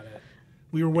 I'm excited about it.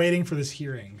 We were waiting for this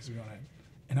hearing because we want to.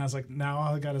 And I was like, now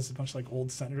all I got is a bunch of like old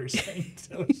senators saying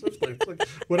Taylor Swift lyrics. Like,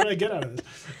 what did I get out of this?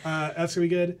 That's gonna be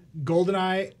good.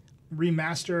 GoldenEye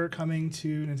remaster coming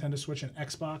to Nintendo Switch and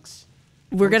Xbox.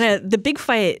 The big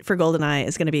fight for GoldenEye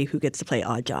is gonna be who gets to play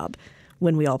Odd Job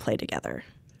when we all play together.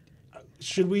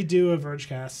 Should we do a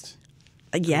Vergecast?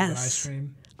 Yes.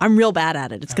 Stream? I'm real bad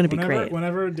at it. It's gonna be great.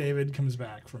 Whenever David comes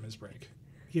back from his break,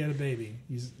 he had a baby.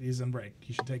 He's on break.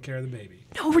 You should take care of the baby.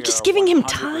 No, we're just giving him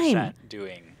time.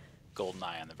 Doing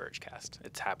GoldenEye on the Vergecast.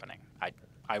 It's happening.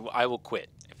 I will quit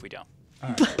if we don't.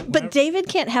 Right. But David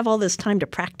can't have all this time to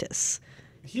practice.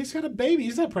 He's got a baby.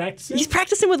 He's not practicing. He's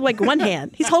practicing with like one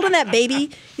hand. He's holding that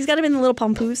baby. He's got him in the little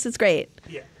pompoose. It's great.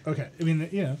 Yeah. Okay. I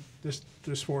mean,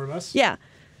 there's 4 of us. Yeah.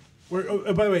 By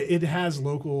the way, it has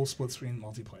local split screen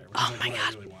multiplayer. Which Oh is my what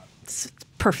God. I really want. It's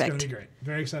perfect. It's gonna be great.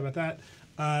 Very excited about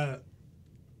that.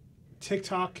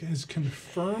 TikTok has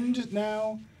confirmed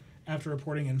now, after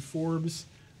reporting in Forbes,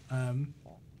 that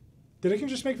it can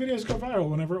just make videos go viral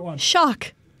whenever it wants.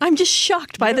 Shock. I'm just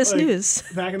shocked by this news.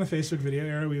 Back in the Facebook video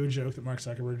era, we would joke that Mark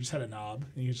Zuckerberg just had a knob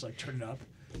and you could just like turn it up.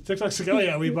 TikTok's like, oh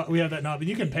yeah, we have that knob and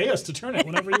you can pay us to turn it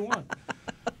whenever you want.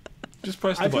 Just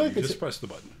press the button. Just press the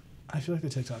button. I feel like the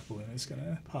TikTok balloon is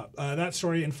gonna pop. That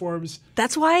story in Forbes.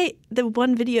 That's why the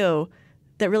one video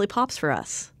that really pops for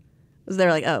us was they're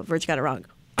like, oh, Verge got it wrong.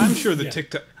 I'm sure the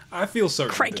TikTok. I feel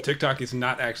certain Crank that it. TikTok is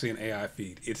not actually an AI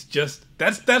feed. It's just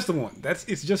that's the one.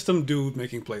 It's just some dude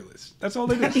making playlists. That's all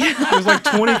it is. There's like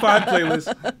 25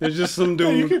 playlists. There's just some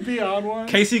dude. You could be on one.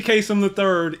 Casey Kasem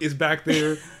III is back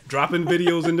there dropping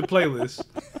videos into playlists,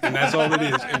 and that's all it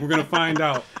is. And we're gonna find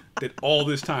out that all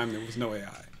this time there was no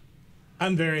AI.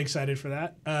 I'm very excited for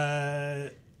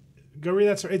that. Go read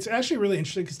that story. It's actually really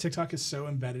interesting because TikTok is so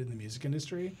embedded in the music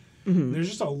industry. Mm-hmm. There's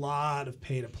just a lot of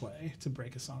pay to play to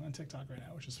break a song on TikTok right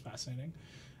now, which is fascinating.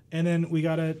 And then we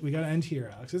gotta end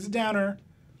here, Alex. It's a downer.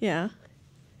 Yeah.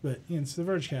 But it's the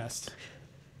Vergecast.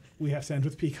 We have to end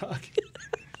with Peacock.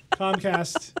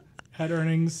 Comcast had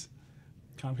earnings.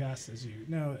 Comcast, as you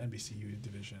know, NBCU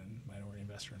division, minority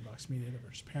investor in Vox Media, the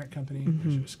Verge's parent company.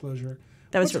 There's a disclosure.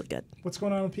 That was really good. What's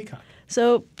going on with Peacock?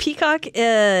 So Peacock,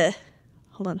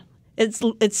 hold on.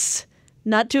 It's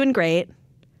not doing great.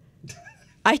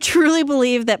 I truly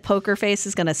believe that Poker Face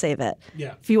is going to save it.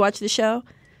 Yeah. If you watch the show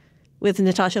with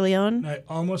Natasha Lyonne.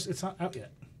 It's not out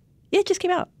yet. Yeah, it just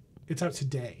came out. It's out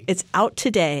today. It's out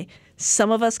today. Some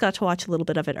of us got to watch a little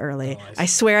bit of it early. I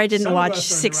swear I didn't watch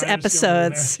 6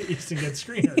 episodes. East and get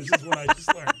screeners is what I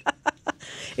just learned.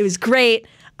 It was great.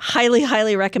 Highly,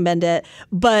 highly recommend it.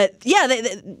 But yeah,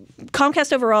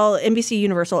 Comcast overall, NBC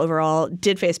Universal overall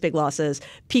did face big losses.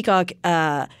 Peacock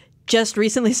just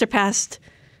recently surpassed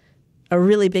a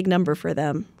really big number for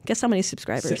them. Guess how many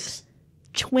subscribers? 6.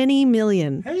 20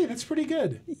 million. Hey, that's pretty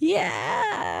good. Yeah.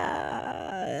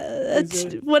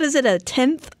 What is it, a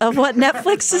tenth of what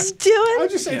Netflix is doing? I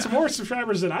would just say it's more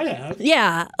subscribers than I have.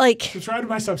 Yeah, like... Subscribe to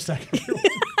my Substack, everyone.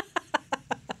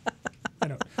 I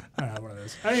don't have one of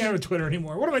those. I don't even have a Twitter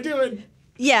anymore. What am I doing?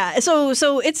 Yeah,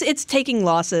 so it's taking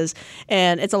losses,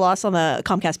 and it's a loss on the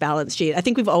Comcast balance sheet. I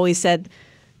think we've always said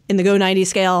in the Go 90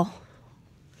 scale,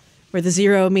 where the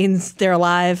 0 means they're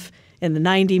alive and the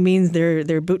 90 means they're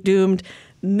doomed.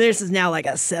 This is now like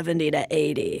a 70 to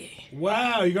 80.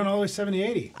 Wow, you're going all the way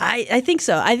 70-80. I think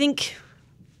so. I think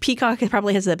Peacock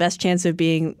probably has the best chance of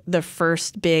being the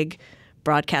first big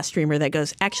broadcast streamer that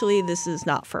goes, actually, this is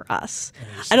not for us.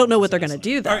 I don't know what they're going to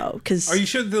do, though. Are you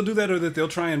sure they'll do that, or that they'll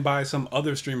try and buy some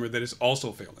other streamer that is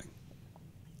also failing?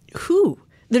 Who?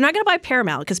 They're not going to buy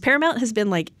Paramount, because Paramount has been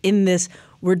like in this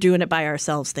we're doing it by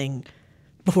ourselves thing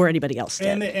before anybody else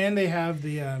did. And they have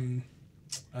the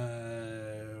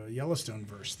Yellowstone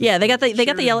verse. Yeah, they got the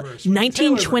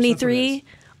 1923. Verse,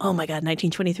 oh my God,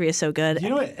 1923 is so good. Do you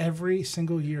know what? Every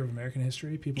single year of American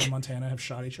history, people in Montana have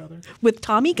shot each other with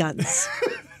Tommy guns.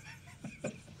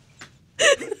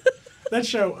 That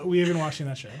show, we have been watching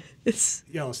that show. It's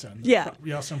Yellowstone. Yeah.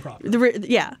 Yellowstone proper.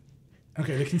 Yeah.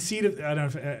 Okay, the conceit of I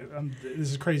don't know if this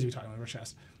is crazy we're talking about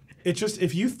Vergecast. It's just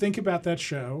if you think about that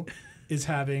show is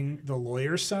having the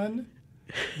lawyer's son,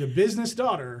 the business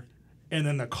daughter, and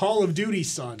then the Call of Duty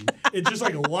son. It just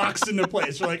like locks into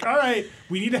place. You're like, all right,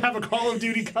 we need to have a Call of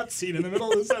Duty cutscene in the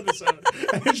middle of this episode,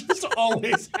 and it just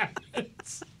always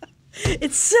happens.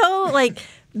 It's so like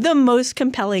the most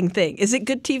compelling thing. Is it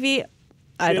good TV?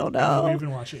 I don't know. We've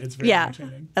been watching it. It's very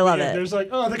entertaining. I love it. There's like,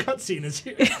 oh, the cutscene is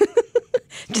here.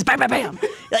 Just bam, bam, bam.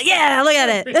 Like, yeah, look at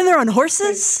it. And they're on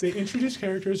horses. They introduce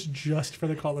characters just for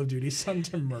the Call of Duty son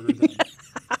to murder them.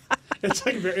 It's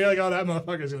like you're like, oh, that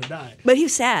motherfucker's gonna die. But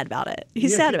he's sad about it.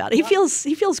 He's sad about it.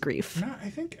 He feels grief. No, I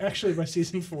think actually by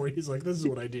season 4, he's like, this is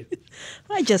what I do.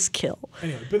 I just kill.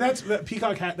 Anyway, but that's what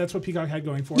Peacock had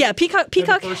going for it. Yeah, Peacock.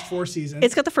 The first 4 seasons.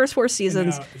 It's got the first 4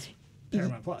 seasons. And now it's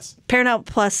Paramount Plus. Paramount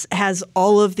Plus has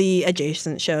all of the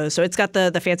adjacent shows. So it's got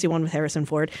the fancy one with Harrison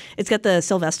Ford. It's got the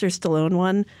Sylvester Stallone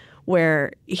one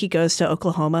where he goes to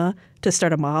Oklahoma to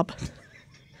start a mob.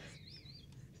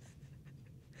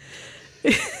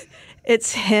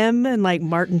 It's him and like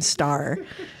Martin Starr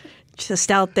just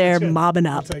out there mobbing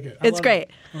up. I'll take it. It's great.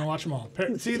 I'm gonna watch them all.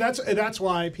 See, that's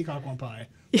why Peacock won't buy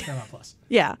Paramount Plus.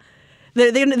 Yeah.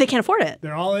 They can't afford it.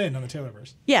 They're all in on the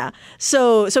Taylorverse. Yeah.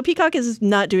 So Peacock is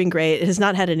not doing great. It has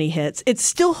not had any hits. It's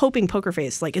still hoping Poker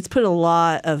Face. Like, it's put a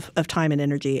lot of time and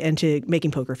energy into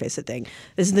making Poker Face a thing.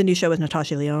 This is the new show with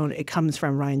Natasha Lyonne. It comes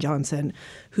from Rian Johnson,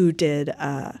 who did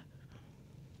Knives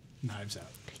Out.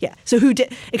 Yeah. So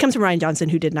it comes from Rian Johnson,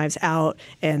 who did Knives Out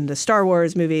and the Star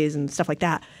Wars movies and stuff like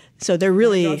that. So they're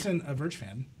really Rian Johnson, a Verge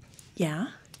fan. Yeah.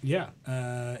 Yeah.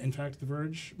 In fact, The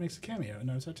Verge makes a cameo in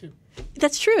Knives Out too.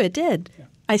 That's true. It did. Yeah.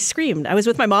 I screamed. I was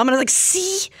with my mom and I was like,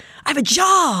 see, I have a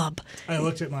job. I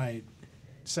looked at my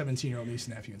 17-year-old niece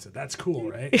and nephew and said, that's cool,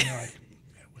 right? And they're like,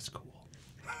 it was cool.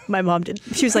 My mom did.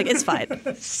 She was like, it's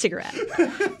fine. Cigarette.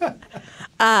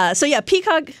 So yeah,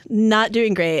 Peacock not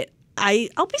doing great.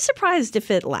 I'll be surprised if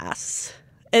it lasts.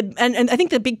 And I think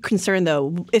the big concern,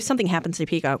 though, if something happens to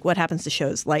Peacock, what happens to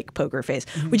shows like Poker Face,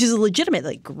 which is a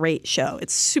legitimately great show.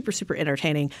 It's super, super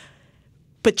entertaining.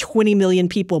 But 20 million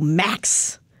people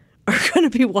max are going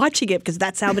to be watching it because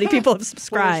that's how many people have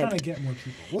subscribed. Well, we're trying to get more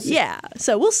people. We'll see. Yeah.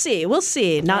 So we'll see. We'll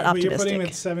see. Not optimistic. You're putting him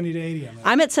at 70 to 80 on that.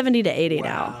 I'm at 70 to 80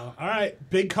 now. All right.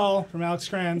 Big call from Alex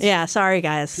Cranz. Yeah. Sorry,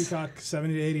 guys. Peacock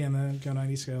 70 to 80 on the Go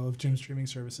 90 scale of Jim streaming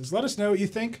services. Let us know what you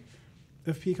think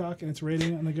of Peacock and its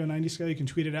rating on the Go 90 scale. You can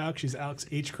tweet it out. She's Alex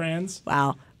H. Cranz.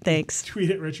 Wow. Thanks.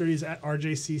 Tweet it, Richard. He's at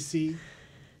RJCC.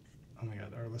 Oh my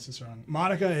God, our list is wrong.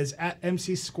 Monica is at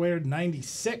MC Squared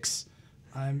 96.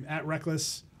 I'm at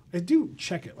Reckless. I do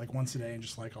check it like once a day and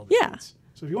just like all the tweets.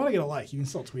 So if you want to get a like, you can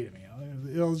still tweet at me.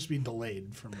 It'll just be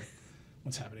delayed from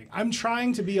what's happening. I'm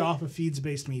trying to be off of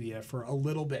feeds-based media for a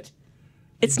little bit.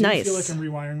 It's I nice. feel like I'm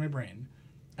rewiring my brain.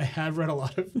 I have read a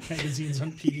lot of magazines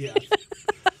on PDF.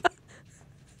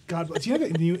 God bless. Do you know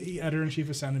the new editor-in-chief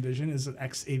of Sound and Vision is an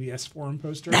ex-ABS forum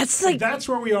poster? That's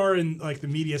where we are in like the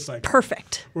media cycle.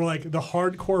 Perfect. We're like the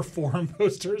hardcore forum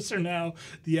posters are now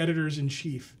the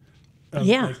editors-in-chief of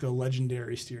like the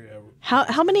legendary stereo.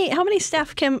 How many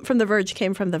staff from the Verge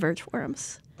came from the Verge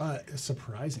forums? A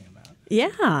surprising amount.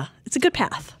 Yeah, it's a good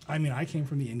path. I mean, I came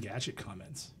from the Engadget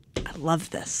comments. I love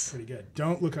this. Pretty good.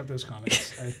 Don't look up those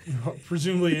comments.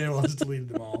 Presumably, AOL has deleted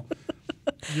them all.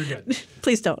 You're good.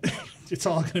 Please don't. It's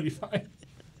all going to be fine.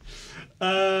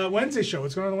 Wednesday show.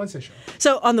 What's going on the Wednesday show?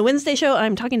 So on the Wednesday show,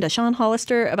 I'm talking to Sean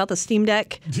Hollister about the Steam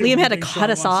Deck. Liam had to cut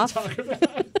us off.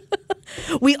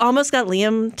 We almost got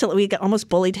Liam we almost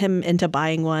bullied him into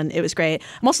buying one. It was great.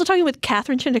 I'm also talking with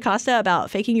Catherine Chindacosta about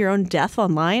faking your own death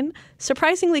online.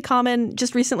 Surprisingly common.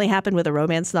 Just recently happened with a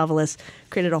romance novelist.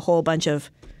 Created a whole bunch of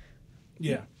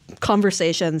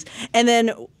conversations. And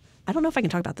then I don't know if I can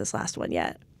talk about this last one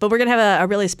yet, but we're going to have a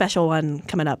really special one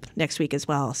coming up next week as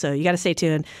well. So you got to stay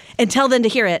tuned until then to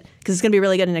hear it because it's going to be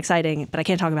really good and exciting, but I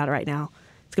can't talk about it right now.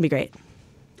 It's going to be great.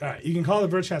 All right. You can call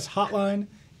the Vergecast hotline,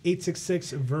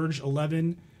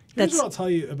 866-VERGE-11. Here's what I'll tell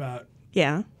you about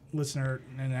listener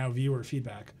and now viewer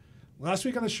feedback. Last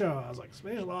week on the show, I was like,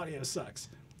 spatial audio sucks.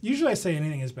 Usually I say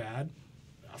anything is bad.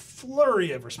 A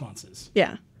flurry of responses.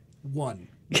 Yeah. One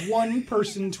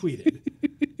person tweeted.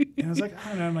 And I was like, I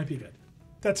don't know, it might be good.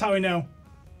 That's how I know.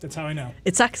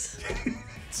 It sucks.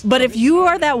 But if you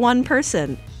are that one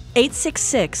person,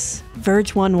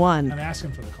 866-VERGE-11. I'm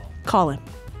asking for the call. Call him.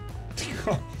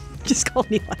 Just call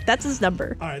Nilay. That's his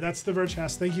number. All right, that's the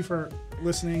Vergecast. Thank you for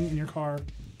listening in your car.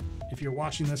 If you're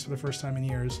watching this for the first time in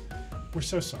years, we're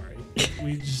so sorry.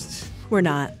 We're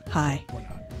not. Hi. We're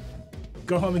not.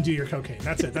 Go home and do your cocaine.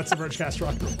 That's it. That's the Vergecast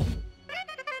rock and roll.